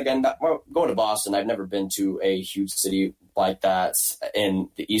experience. And again, going to Boston, I've never been to a huge city like that in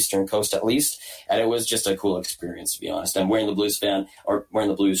the Eastern Coast, at least. And it was just a cool experience, to be honest. And wearing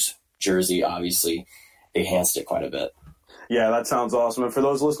the Blues jersey, obviously, enhanced it quite a bit. Yeah, that sounds awesome. And for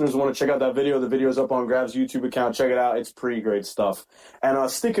those listeners who want to check out that video, the video's up on Grav's YouTube account. Check it out. It's pretty great stuff. And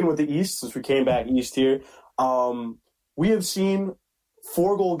sticking with the East, since we came back East here, we have seen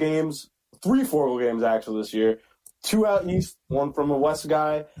 4-goal games, 3 4-goal games actually this year. 2 out East, 1 from a West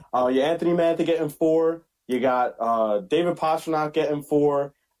guy. You Anthony Mantha getting 4. You got David Pastrnak getting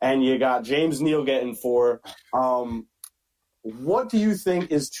 4. And you got James Neal getting 4. What do you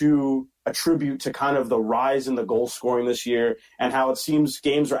think is to attribute to kind of the rise in the goal scoring this year, and how it seems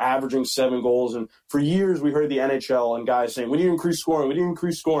games are averaging 7 goals? And for years we heard the NHL and guys saying, we need to increase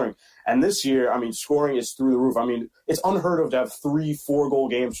scoring. And this year, I mean, scoring is through the roof. I mean, it's unheard of to have 3 4-goal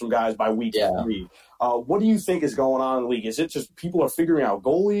games from guys by week 3. What do you think is going on in the league? Is it just people are figuring out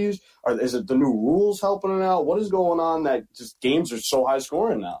goalies? Or is it the new rules helping it out? What is going on that just games are so high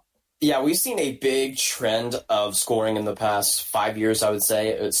scoring now? Yeah, we've seen a big trend of scoring in the past 5 years, I would say.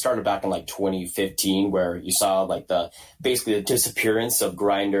 It started back in like 2015, where you saw like basically the disappearance of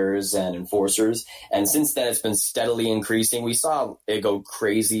grinders and enforcers. And since then, it's been steadily increasing. We saw it go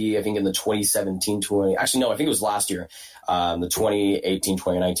crazy, I think, in the 2017-20. Actually, no, I think it was last year, the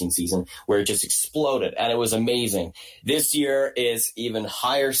 2018-2019 season, where it just exploded. And it was amazing. This year is even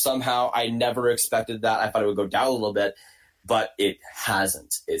higher somehow. I never expected that. I thought it would go down a little bit. But it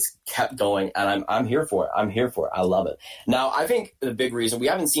hasn't. It's kept going, and I'm here for it. I'm here for it. I love it. Now, I think the big reason, we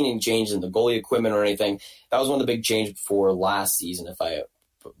haven't seen any change in the goalie equipment or anything. That was one of the big changes before last season, if I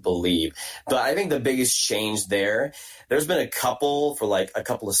believe. But I think the biggest change there's been a couple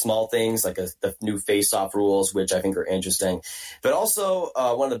of small things, like the new face-off rules, which I think are interesting. But also,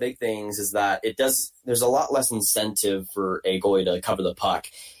 one of the big things is that there's a lot less incentive for a goalie to cover the puck,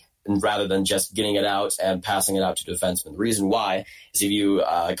 rather than just getting it out and passing it out to defensemen. The reason why is if you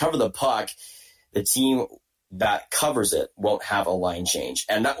cover the puck, the team that covers it won't have a line change.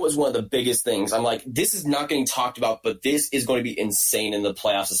 And that was one of the biggest things. I'm like, this is not getting talked about, but this is going to be insane in the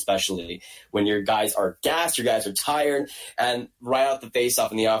playoffs, especially when your guys are gassed, your guys are tired, and right out the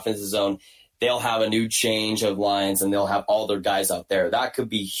face-off in the offensive zone, they'll have a new change of lines and they'll have all their guys out there. That could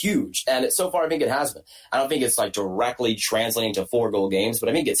be huge. And so far, I think it has been. I don't think it's like directly translating to 4-goal games, but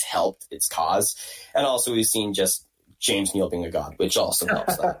I think it's helped its cause. And also we've seen just James Neal being a god, which also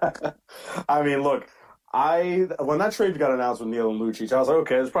helps that. I mean, look, when that trade got announced with Neal and Lucic, I was like,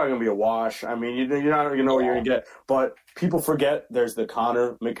 okay, it's probably going to be a wash. I mean, you're not going to know what you're going to get. But people forget there's the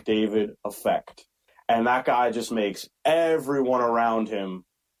Connor McDavid effect. And that guy just makes everyone around him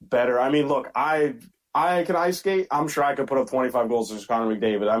better. I mean, look, I can ice skate. I'm sure I could put up 25 goals as Connor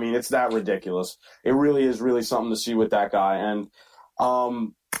McDavid. I mean, it's that ridiculous. It really is something to see with that guy. And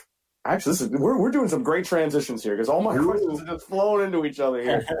actually, we're doing some great transitions here because all my questions are just flowing into each other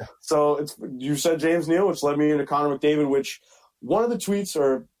here. So you said James Neal, which led me into Connor McDavid, which one of the tweets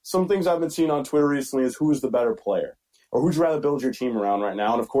or some things I've been seeing on Twitter recently is who is the better player, or who'd you rather build your team around right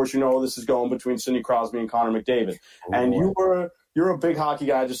now? And of course, this is going between Sidney Crosby and Connor McDavid. And you're a big hockey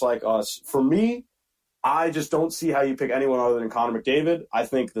guy just like us. For me, I just don't see how you pick anyone other than Connor McDavid. I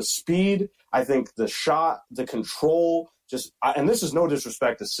think the speed, I think the shot, the control, and this is no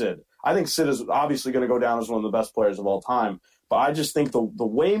disrespect to Sid. I think Sid is obviously going to go down as one of the best players of all time. But I just think the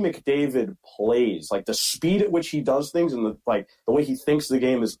way McDavid plays, like the speed at which he does things and the way he thinks the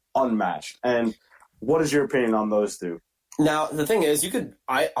game is unmatched. And what is your opinion on those two? Now, the thing is, you could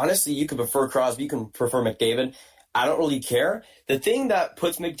prefer Crosby, you can prefer McDavid. I don't really care. The thing that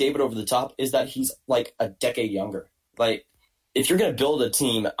puts McDavid over the top is that he's like a decade younger. Like, if you're going to build a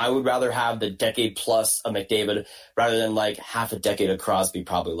team, I would rather have the decade plus of McDavid rather than like half a decade of Crosby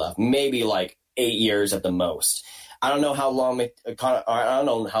probably left. Maybe like 8 years at the most. I don't know how long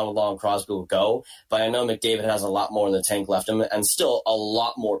Crosby will go, but I know McDavid has a lot more in the tank left him and still a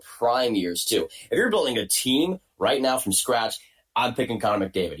lot more prime years too. If you're building a team right now from scratch, I'm picking Connor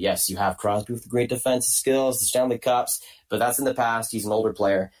McDavid. Yes, you have Crosby with the great defensive skills, the Stanley Cups, but that's in the past. He's an older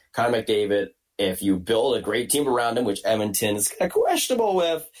player. Connor McDavid, if you build a great team around him, which Edmonton is kind of questionable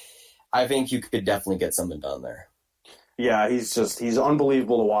with, I think you could definitely get something done there. Yeah, he's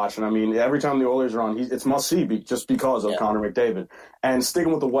unbelievable to watch. And I mean, every time the Oilers are on, it's must-see just because of Connor McDavid. And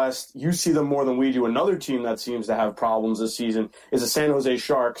sticking with the West, you see them more than we do. Another team that seems to have problems this season is the San Jose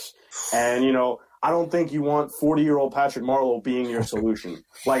Sharks. And, I don't think you want 40-year-old Patrick Marleau being your solution.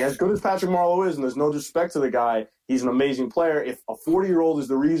 Like, as good as Patrick Marleau is, and there's no disrespect to the guy, he's an amazing player. If a 40-year-old is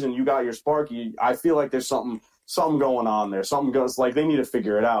the reason you got your spark, I feel like there's something going on there. Something goes, like, they need to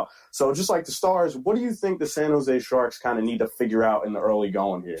figure it out. So just like the Stars, what do you think the San Jose Sharks kind of need to figure out in the early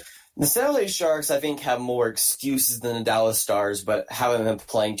going here? The San Jose Sharks, I think, have more excuses than the Dallas Stars, but haven't been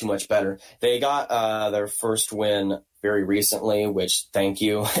playing too much better. They got their first win very recently, which, thank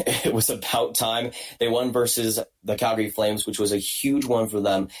you. It was about time. They won versus the Calgary Flames, which was a huge one for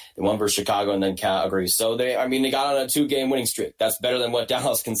them. They won versus Chicago and then Calgary. So they got on a 2-game winning streak. That's better than what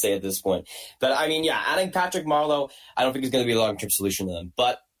Dallas can say at this point. But adding Patrick Marleau, I don't think is going to be a long-term solution to them.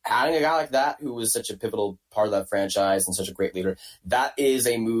 But adding a guy like that, who was such a pivotal part of that franchise and such a great leader, that is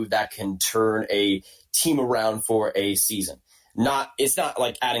a move that can turn a team around for a season. It's not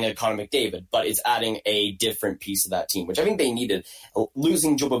like adding a Connor McDavid, but it's adding a different piece of that team, which I think they needed.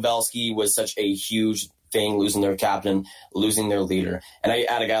 Losing Joe Pavelski was such a huge thing, losing their captain, losing their leader. And I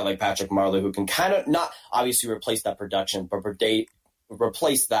add a guy like Patrick Marleau who can kind of not obviously replace that production, but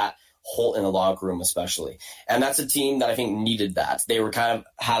replace that hole in the locker room especially. And that's a team that I think needed that. They were kind of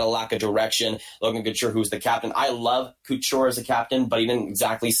had a lack of direction. Logan Couture, who's the captain. I love Couture as a captain, but he didn't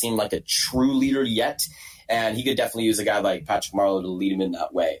exactly seem like a true leader yet. and he could definitely use a guy like Patrick Marleau to lead him in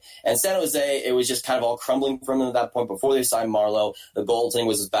that way. And San Jose, it was just kind of all crumbling from them at that point. Before they signed Marleau, the goaltending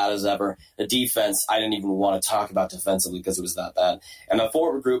was as bad as ever. The defense, I didn't even want to talk about defensively because it was that bad. And the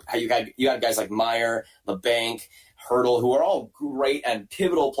forward group, you had guys like Meyer, LeBanc, Hurdle, who are all great and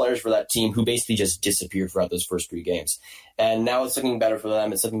pivotal players for that team, who basically just disappeared throughout those first 3 games. And now it's looking better for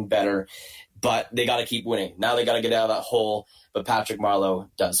them. It's looking better, but they got to keep winning. Now they got to get out of that hole, but Patrick Marleau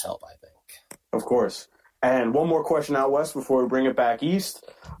does help, I think. Of course. And one more question out west before we bring it back east.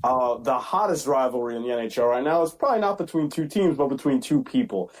 The hottest rivalry in the NHL right now is probably not between 2 teams, but between 2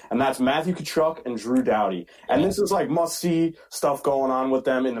 people. And that's Matthew Tkachuk and Drew Doughty. And this is like must-see stuff going on with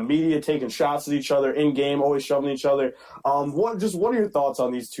them in the media, taking shots at each other, in-game, always shoving each other. What are your thoughts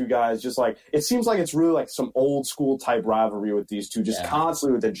on these 2 guys? Just like, it seems like it's really like some old-school type rivalry with these 2, just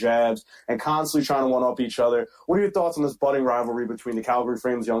constantly with the jabs and constantly trying to one-up each other. What are your thoughts on this budding rivalry between the Calgary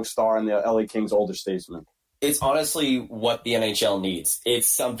Flames' young star and the LA Kings' older statesman? It's honestly what the NHL needs. It's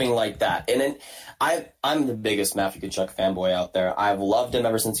something like that. And I'm the biggest Matthew Tkachuk fanboy out there. I've loved him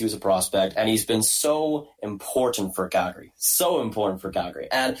ever since he was a prospect, and he's been so important for Calgary. So important for Calgary.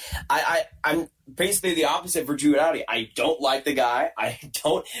 And I'm basically the opposite for Drew Doughty. I don't like the guy. I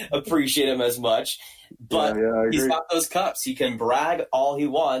don't appreciate him as much. But he's got those cups. He can brag all he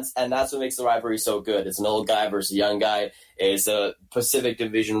wants, and that's what makes the rivalry so good. It's an old guy versus a young guy. It's a Pacific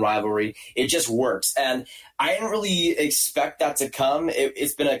Division rivalry. It just works. And I didn't really expect that to come.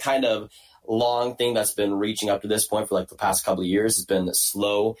 It's been a kind of long thing that's been reaching up to this point for like the past couple of years. It's been a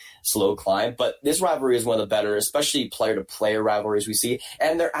slow climb. But this rivalry is one of the better, especially player-to-player rivalries we see.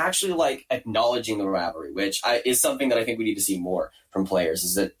 And they're actually like acknowledging the rivalry, which is something that I think we need to see more from players,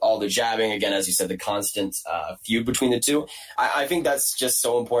 is that all the jabbing, again, as you said, the constant feud between the 2. I think that's just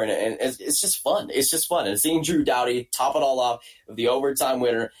so important, and it's just fun. It's just fun. And seeing Drew Doughty top it all off with the overtime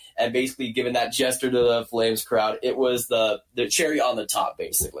winner and basically giving that gesture to the Flames crowd, it was the cherry on the top,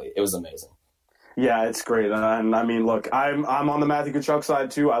 basically. It was amazing. Yeah, it's great. And I mean, look, I'm on the Matthew Tkachuk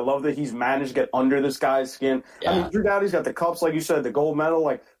side, too. I love that he's managed to get under this guy's skin. Yeah. I mean, Drew Doughty's got the cups, like you said, the gold medal.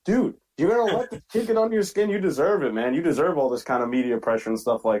 Like, dude, you're going to let the kid get under your skin. You deserve it, man. You deserve all this kind of media pressure and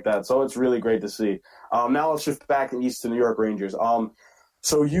stuff like that. So it's really great to see. Now let's shift back east to New York Rangers.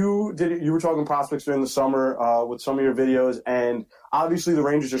 So you were talking prospects during the summer with some of your videos, and obviously the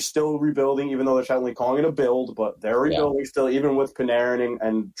Rangers are still rebuilding, even though they're technically calling it a build, but they're rebuilding still, even with Panarin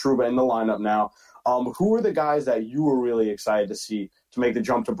and Trouba in the lineup now. Who are the guys that you were really excited to see to make the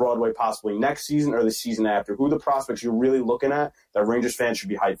jump to Broadway possibly next season or the season after? Who are the prospects you're really looking at that Rangers fans should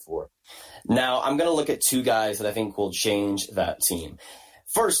be hyped for? Now, I'm going to look at 2 guys that I think will change that team.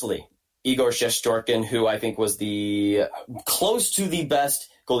 Firstly, Igor Shesterkin, who I think was the close to the best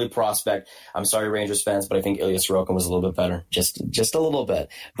goalie prospect. I'm sorry, Rangers fans, but I think Ilya Sorokin was a little bit better, just a little bit.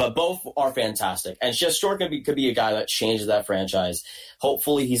 But both are fantastic. And Shesterkin could be a guy that changes that franchise.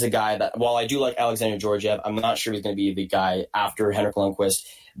 Hopefully he's a guy that, while I do like Alexander Georgiev, I'm not sure he's going to be the guy after Henrik Lundqvist.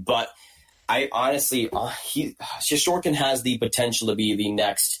 But I honestly, Shesterkin has the potential to be the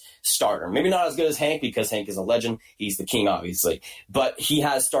next starter. Maybe not as good as Hank, because Hank is a legend. He's the king, obviously. But he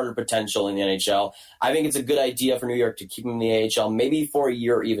has starter potential in the NHL. I think it's a good idea for New York to keep him in the AHL, maybe for a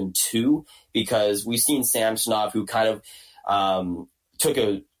year or even 2, because we've seen Samsonov, who kind of took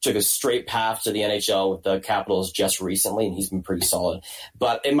a straight path to the NHL with the Capitals just recently, and he's been pretty solid.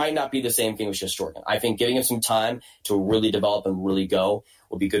 But it might not be the same thing with Shesterkin. I think giving him some time to really develop and really go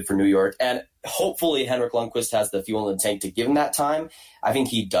will be good for New York. And hopefully Henrik Lundqvist has the fuel in the tank to give him that time. I think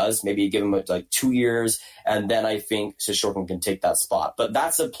he does. Maybe give him like 2 years, and then I think Shesterkin can take that spot. But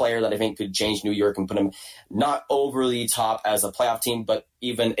that's a player that I think could change New York and put him not overly top as a playoff team, but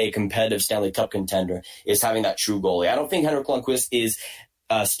even a competitive Stanley Cup contender, is having that true goalie. I don't think Henrik Lundqvist is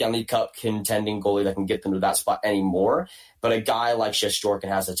a Stanley Cup contending goalie that can get them to that spot anymore, but a guy like Shesterkin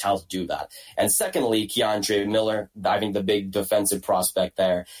has the talent to do that. And secondly, Keandre Miller, I think the big defensive prospect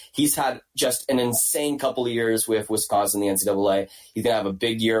there. He's had just an insane couple of years with Wisconsin in the NCAA. He's going to have a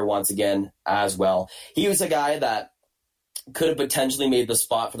big year once again as well. He was a guy that could have potentially made the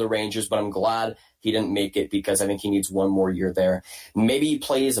spot for the Rangers, but I'm glad he didn't make it, because I think he needs 1 more year there. Maybe he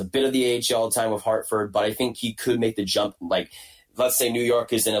plays a bit of the AHL time with Hartford, but I think he could make the jump. Like, let's say New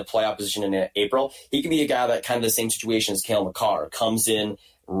York is in a playoff position in April. He could be a guy that kind of the same situation as Cale Makar, comes in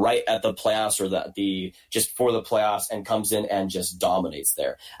right at the playoffs or just before the playoffs and comes in and just dominates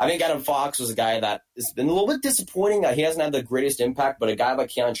there. I think Adam Fox was a guy that has been a little bit disappointing. He hasn't had the greatest impact, but a guy like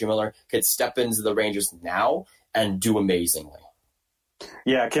Keandre Miller could step into the Rangers now and do amazingly.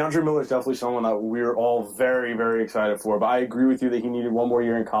 Yeah, Keandre Miller is definitely someone that we're all very, very excited for. But I agree with you that he needed one more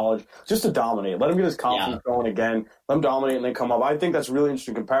year in college just to dominate. Let him get his confidence going again. Let him dominate and then come up. I think that's a really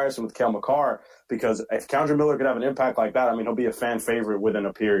interesting comparison with Cale Makar, because if Keandre Miller could have an impact like that, I mean, he'll be a fan favorite within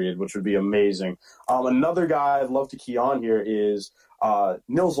a period, which would be amazing. Another guy I'd love to key on here is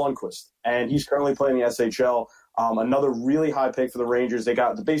Nils Lundkvist, and he's currently playing the SHL. Another really high pick for the Rangers. They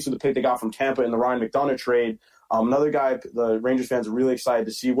got basically the pick they got from Tampa in the Ryan McDonagh trade. Another guy the Rangers fans are really excited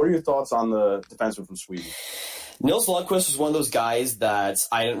to see. What are your thoughts on the defenseman from Sweden? Nils Lundkvist was one of those guys that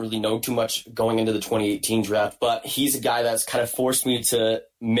I didn't really know too much going into the 2018 draft, but he's a guy that's kind of forced me to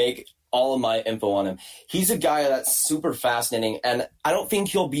make all of my info on him. He's a guy that's super fascinating, and I don't think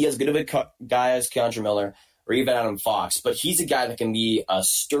he'll be as good of a guy as Keandre Miller or even Adam Fox, but he's a guy that can be a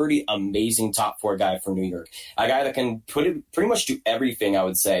sturdy, amazing top four guy for New York. A guy that can pretty much do everything, I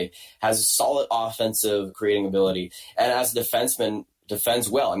would say, has a solid offensive creating ability, and as a defenseman, defends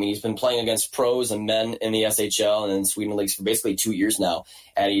well. I mean, he's been playing against pros and men in the SHL and in Sweden leagues for basically 2 years now,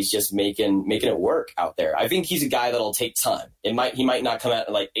 and he's just making it work out there. I think he's a guy that'll take time. He might not come out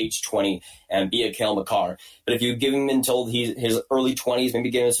at like age 20 and be a Cale Makar, but if you give him until his early 20s, maybe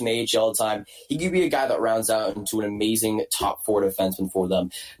give him some AHL time, he could be a guy that rounds out into an amazing top four defenseman for them.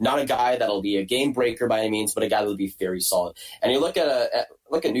 Not a guy that'll be a game breaker by any means, but a guy that'll be very solid. And you look at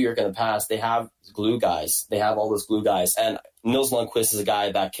New York in the past, they have glue guys. They have all those glue guys. And Nils Lundkvist is a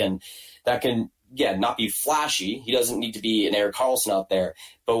guy that can not be flashy. He doesn't need to be an Erik Karlsson out there,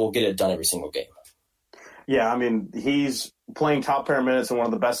 but will get it done every single game. Yeah, I mean, he's playing top pair minutes in one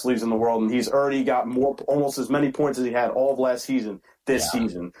of the best leagues in the world, and he's already got almost as many points as he had all of last season this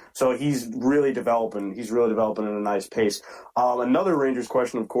season. So he's really developing. He's really developing at a nice pace. Another Rangers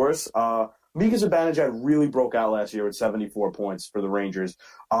question, of course. Mika Zibanejad really broke out last year with 74 points for the Rangers.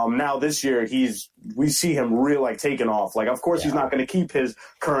 Now this year, we see him really taking off. Of course, he's not going to keep his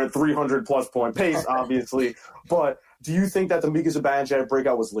current 300-plus point pace, obviously. But do you think that the Mika Zibanejad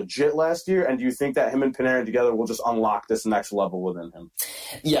breakout was legit last year? And do you think that him and Panarin together will just unlock this next level within him?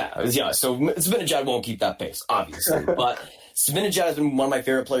 Yeah. So Zibanejad won't keep that pace, obviously. But Zibanejad has been one of my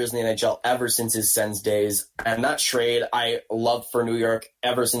favorite players in the NHL ever since his Sens days. And that trade I loved for New York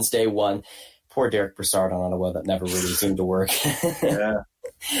ever since day one. Poor Derek Brassard on Ottawa, that never really seemed to work. Yeah.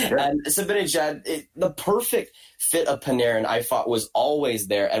 And Zibanejad, the perfect fit of Panarin, I thought, was always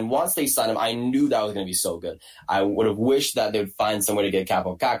there. And once they signed him, I knew that was going to be so good. I would have wished that they would find some way to get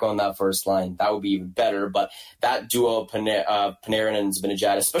Kaapo Kakko on that first line. That would be even better. But that duo, Panarin and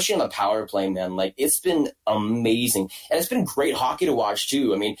Zibanejad, especially on the power play, man, it's been amazing. And it's been great hockey to watch,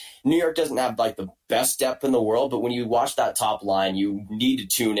 too. I mean, New York doesn't have, the best depth in the world, but when you watch that top line, you need to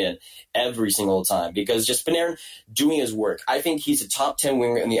tune in every single time because just Panarin doing his work. I think he's a top 10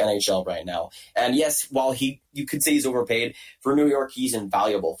 winger in the NHL right now. And yes, while you could say he's overpaid, for New York, he's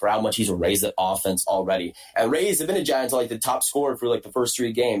invaluable for how much he's raised that offense already. And raised Zibanejad to the top scorer for the first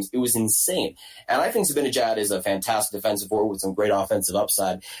 3 games. It was insane. And I think Zibanejad is a fantastic defensive forward with some great offensive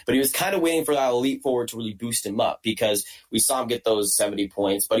upside. But he was kind of waiting for that elite forward to really boost him up because we saw him get those 70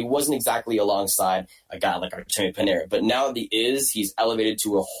 points, but he wasn't exactly alongside a guy like Artemi Panarin. But now that he's elevated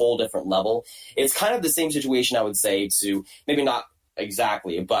to a whole different level. It's kind of the same situation, I would say, to maybe not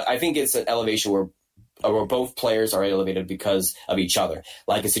exactly, but I think it's an elevation where both players are elevated because of each other,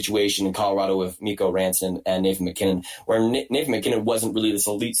 like a situation in Colorado with Mikko Rantanen and Nathan MacKinnon, where Nathan MacKinnon wasn't really this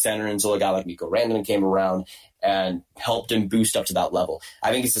elite center until a guy like Mikko Rantanen came around and helped him boost up to that level.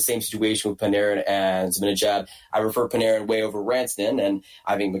 I think it's the same situation with Panarin and Zibanejad. I prefer Panarin way over Rantanen, and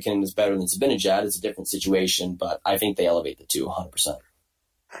I think MacKinnon is better than Zibanejad. It's a different situation, but I think they elevate the two 100%.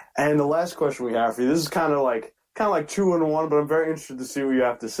 And the last question we have for you, this is kind of like 2 in 1, but I'm very interested to see what you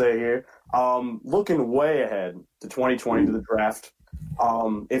have to say here. Looking way ahead to 2020 to the draft,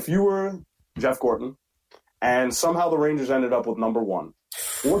 if you were Jeff Gorton and somehow the Rangers ended up with number 1,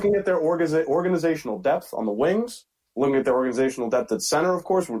 looking at their organizational depth on the wings, looking at their organizational depth at center, of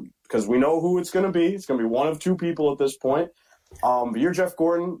course, because we know who it's going to be. It's going to be one of 2 people at this point. But you're Jeff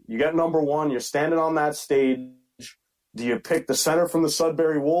Gorton. You get number 1. You're standing on that stage. Do you pick the center from the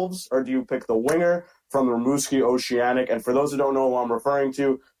Sudbury Wolves, or do you pick the winger from the Rimouski Oceanic? And for those who don't know who I'm referring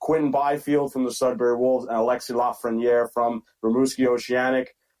to, Quinton Byfield from the Sudbury Wolves and Alexis Lafreniere from Rimouski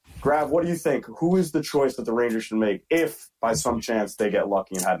Oceanic. Grav, what do you think? Who is the choice that the Rangers should make if, by some chance, they get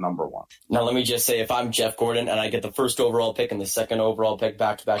lucky and had number 1? Now, let me just say, if I'm Jeff Gorton and I get the first overall pick and the second overall pick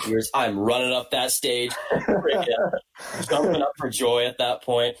back-to-back years, I'm running up that stage, jumping up for joy at that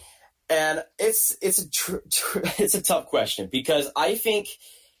point. And it's a tough question because I think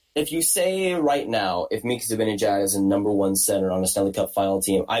if you say right now, if Mika Zibanejad is a number one center on a Stanley Cup final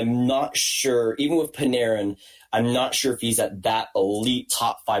team, I'm not sure, even with Panarin, I'm not sure if he's at that elite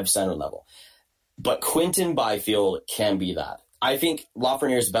top 5 center level. But Quinton Byfield can be that. I think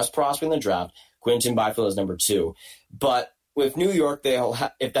Lafreniere is the best prospect in the draft. Quinton Byfield is number 2. But with New York,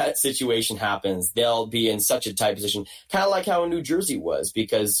 if that situation happens, they'll be in such a tight position, kind of like how New Jersey was,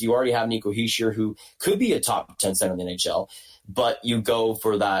 because you already have Nico Hischier, who could be a top 10 center in the NHL, but you go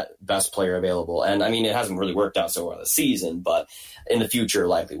for that best player available. And, I mean, it hasn't really worked out so well this season, but in the future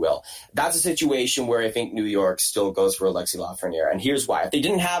likely will. That's a situation where I think New York still goes for Alexis Lafreniere. And here's why. If they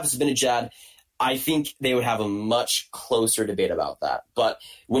didn't have Zibanejad, I think they would have a much closer debate about that. But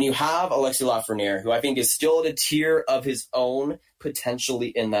when you have Alexis Lafreniere, who I think is still at a tier of his own potentially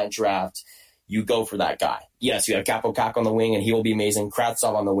in that draft, you go for that guy. Yes, you have Kaapo Kakko on the wing, and he will be amazing.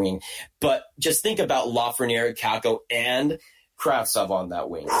 Kravtsov on the wing. But just think about Lafreniere, Kakko, and Kravtsov on that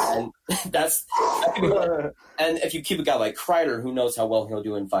wing. And and if you keep a guy like Kreider, who knows how well he'll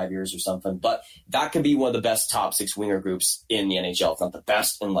do in 5 years or something, but that could be one of the best top 6 winger groups in the NHL. It's not the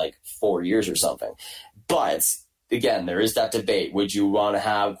best in like 4 years or something. But again, there is that debate. Would you want to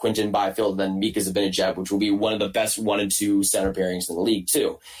have Quinton Byfield and then Mika Zibanejad, which will be one of the best 1 and 2 center pairings in the league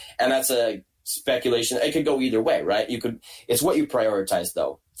too? And that's a speculation. It could go either way, right? It's what you prioritize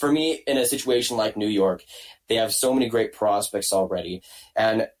though. For me, in a situation like New York, they have so many great prospects already.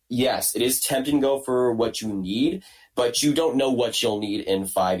 And yes, it is tempting to go for what you need, but you don't know what you'll need in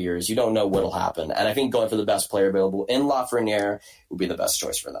 5 years. You don't know what'll happen. And I think going for the best player available in Lafreniere would be the best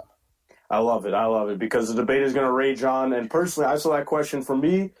choice for them. I love it because the debate is going to rage on. And personally, I saw that question for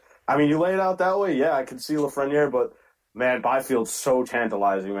me. I mean, you lay it out that way. Yeah, I can see Lafreniere, but man, Byfield's so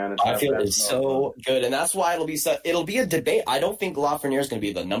tantalizing, man. Byfield is so good, and that's why it'll be a debate. I don't think Lafreniere is going to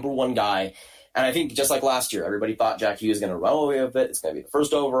be the number 1 guy, and I think just like last year, everybody thought Jack Hughes was going to run away with it. It's going to be the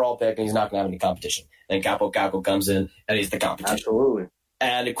first overall pick, and he's not going to have any competition. Then Kaapo Kakko comes in, and he's the competition. Absolutely.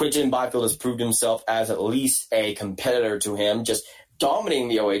 And Quinton Byfield has proved himself as at least a competitor to him, just dominating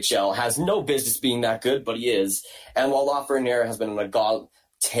the OHL, has no business being that good, but he is. And while Lafreniere has been on a god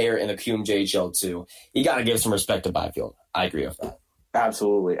tear in the QMJHL too, you got to give some respect to Byfield. I agree with that.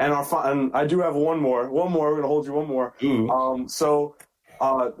 Absolutely. And I do have one more. We're going to hold you one more. Who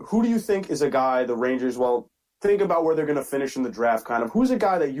do you think is a guy the Rangers, think about where they're going to finish in the draft, kind of. Who's a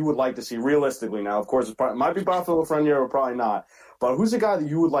guy that you would like to see realistically now? Of course, it might be Byfield, Lafreniere, or probably not. But who's a guy that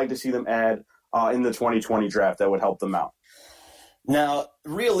you would like to see them add in the 2020 draft that would help them out? Now,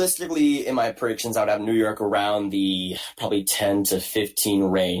 realistically, in my predictions, I would have New York around the probably 10 to 15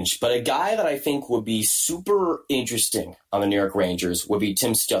 range. But a guy that I think would be super interesting on the New York Rangers would be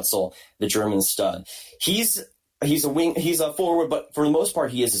Tim Stützle, the German stud. He's a forward, but for the most part,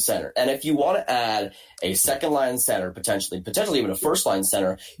 he is a center. And if you want to add a second-line center, potentially even a first-line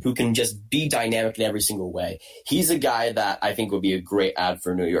center, who can just be dynamic in every single way, he's a guy that I think would be a great add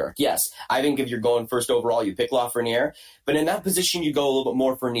for New York. Yes, I think if you're going first overall, you pick Lafreniere, but in that position, you go a little bit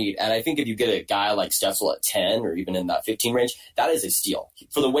more for need. And I think if you get a guy like Stützle at 10 or even in that 15 range, that is a steal.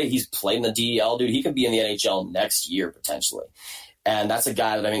 For the way he's played in the DEL, dude, he could be in the NHL next year, potentially. And that's a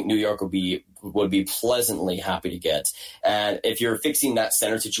guy that I think New York would be pleasantly happy to get. And if you're fixing that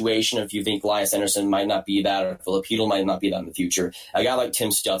center situation, if you think Elias Anderson might not be that, or Philip Hedl might not be that in the future, a guy like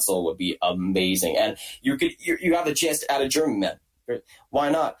Tim Stützle would be amazing. And you have the chance to add a German man. Why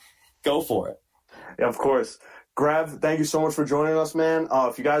not? Go for it. Yeah, of course. Grav, thank you so much for joining us, man.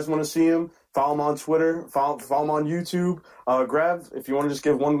 If you guys want to see him, follow him on Twitter, follow him on YouTube. Grav, if you want to just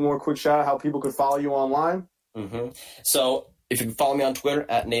give one more quick shout out how people could follow you online. Mm-hmm. So if you can follow me on Twitter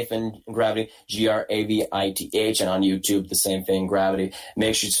at Nathan Gravity, Gravith, and on YouTube, the same thing, Gravity.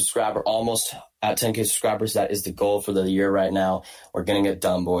 Make sure you subscribe. We're almost at 10K subscribers. That is the goal for the year right now. We're getting it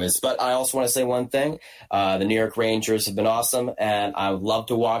done, boys. But I also want to say one thing. The New York Rangers have been awesome, and I would love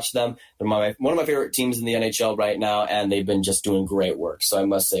to watch them. They're one of my favorite teams in the NHL right now, and they've been just doing great work. So I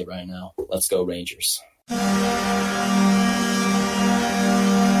must say right now, let's go Rangers.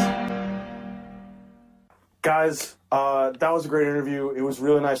 Guys, that was a great interview. It was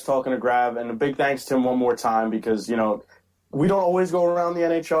really nice talking to Grav, and a big thanks to him one more time because, we don't always go around the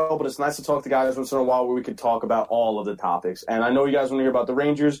NHL, but it's nice to talk to guys once in a while where we could talk about all of the topics. And I know you guys want to hear about the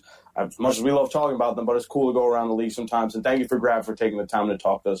Rangers, as much as we love talking about them, but it's cool to go around the league sometimes. And thank you for Grav for taking the time to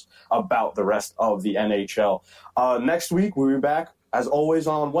talk to us about the rest of the NHL. Next week, we'll be back, as always,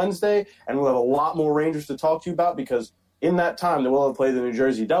 on Wednesday, and we'll have a lot more Rangers to talk to you about because in that time, they will have played the New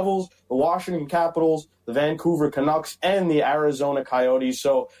Jersey Devils, the Washington Capitals, the Vancouver Canucks, and the Arizona Coyotes.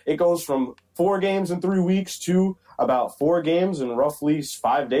 So it goes from 4 games in 3 weeks to about 4 games in roughly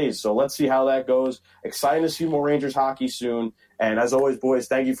 5 days. So let's see how that goes. Excited to see more Rangers hockey soon. And as always, boys,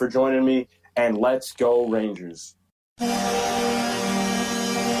 thank you for joining me. And let's go Rangers.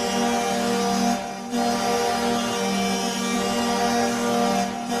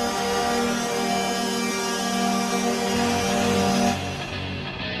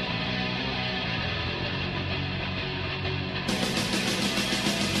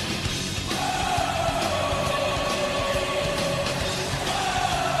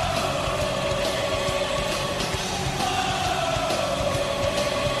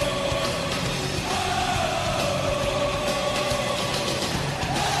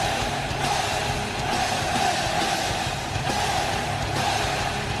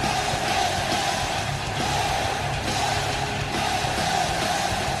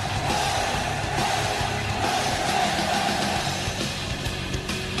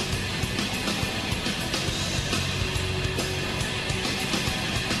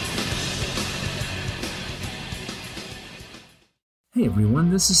 Hey everyone,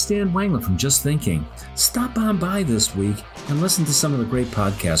 this is Stan Wangler from Just Thinking. Stop on by this week and listen to some of the great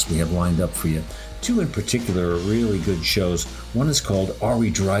podcasts we have lined up for you. 2 in particular are really good shows. One is called Are We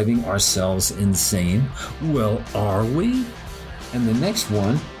Driving Ourselves Insane? Well, are we? And the next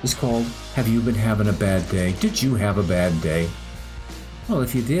one is called Have You Been Having a Bad Day? Did you have a bad day? Well,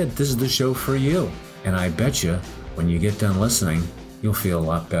 if you did, this is the show for you. And I bet you, when you get done listening, you'll feel a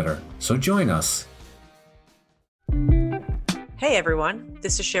lot better. So join us. Hey everyone,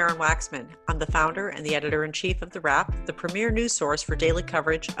 this is Sharon Waxman. I'm the founder and the editor-in-chief of The Wrap, the premier news source for daily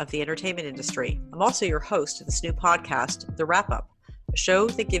coverage of the entertainment industry. I'm also your host of this new podcast, The Wrap Up, a show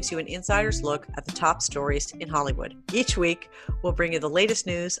that gives you an insider's look at the top stories in Hollywood. Each week, we'll bring you the latest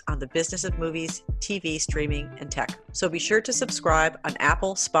news on the business of movies, TV, streaming, and tech. So be sure to subscribe on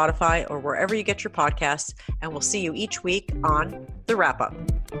Apple, Spotify, or wherever you get your podcasts, and we'll see you each week on The Wrap Up.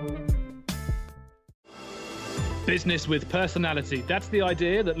 Business with personality. That's the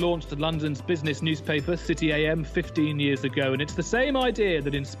idea that launched London's business newspaper, City AM, 15 years ago. And it's the same idea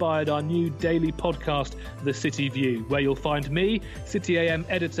that inspired our new daily podcast, The City View, where you'll find me, City AM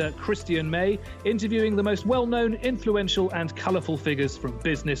editor Christian May, interviewing the most well-known, influential and colourful figures from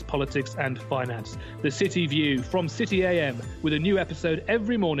business, politics and finance. The City View from City AM, with a new episode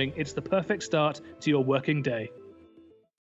every morning. It's the perfect start to your working day.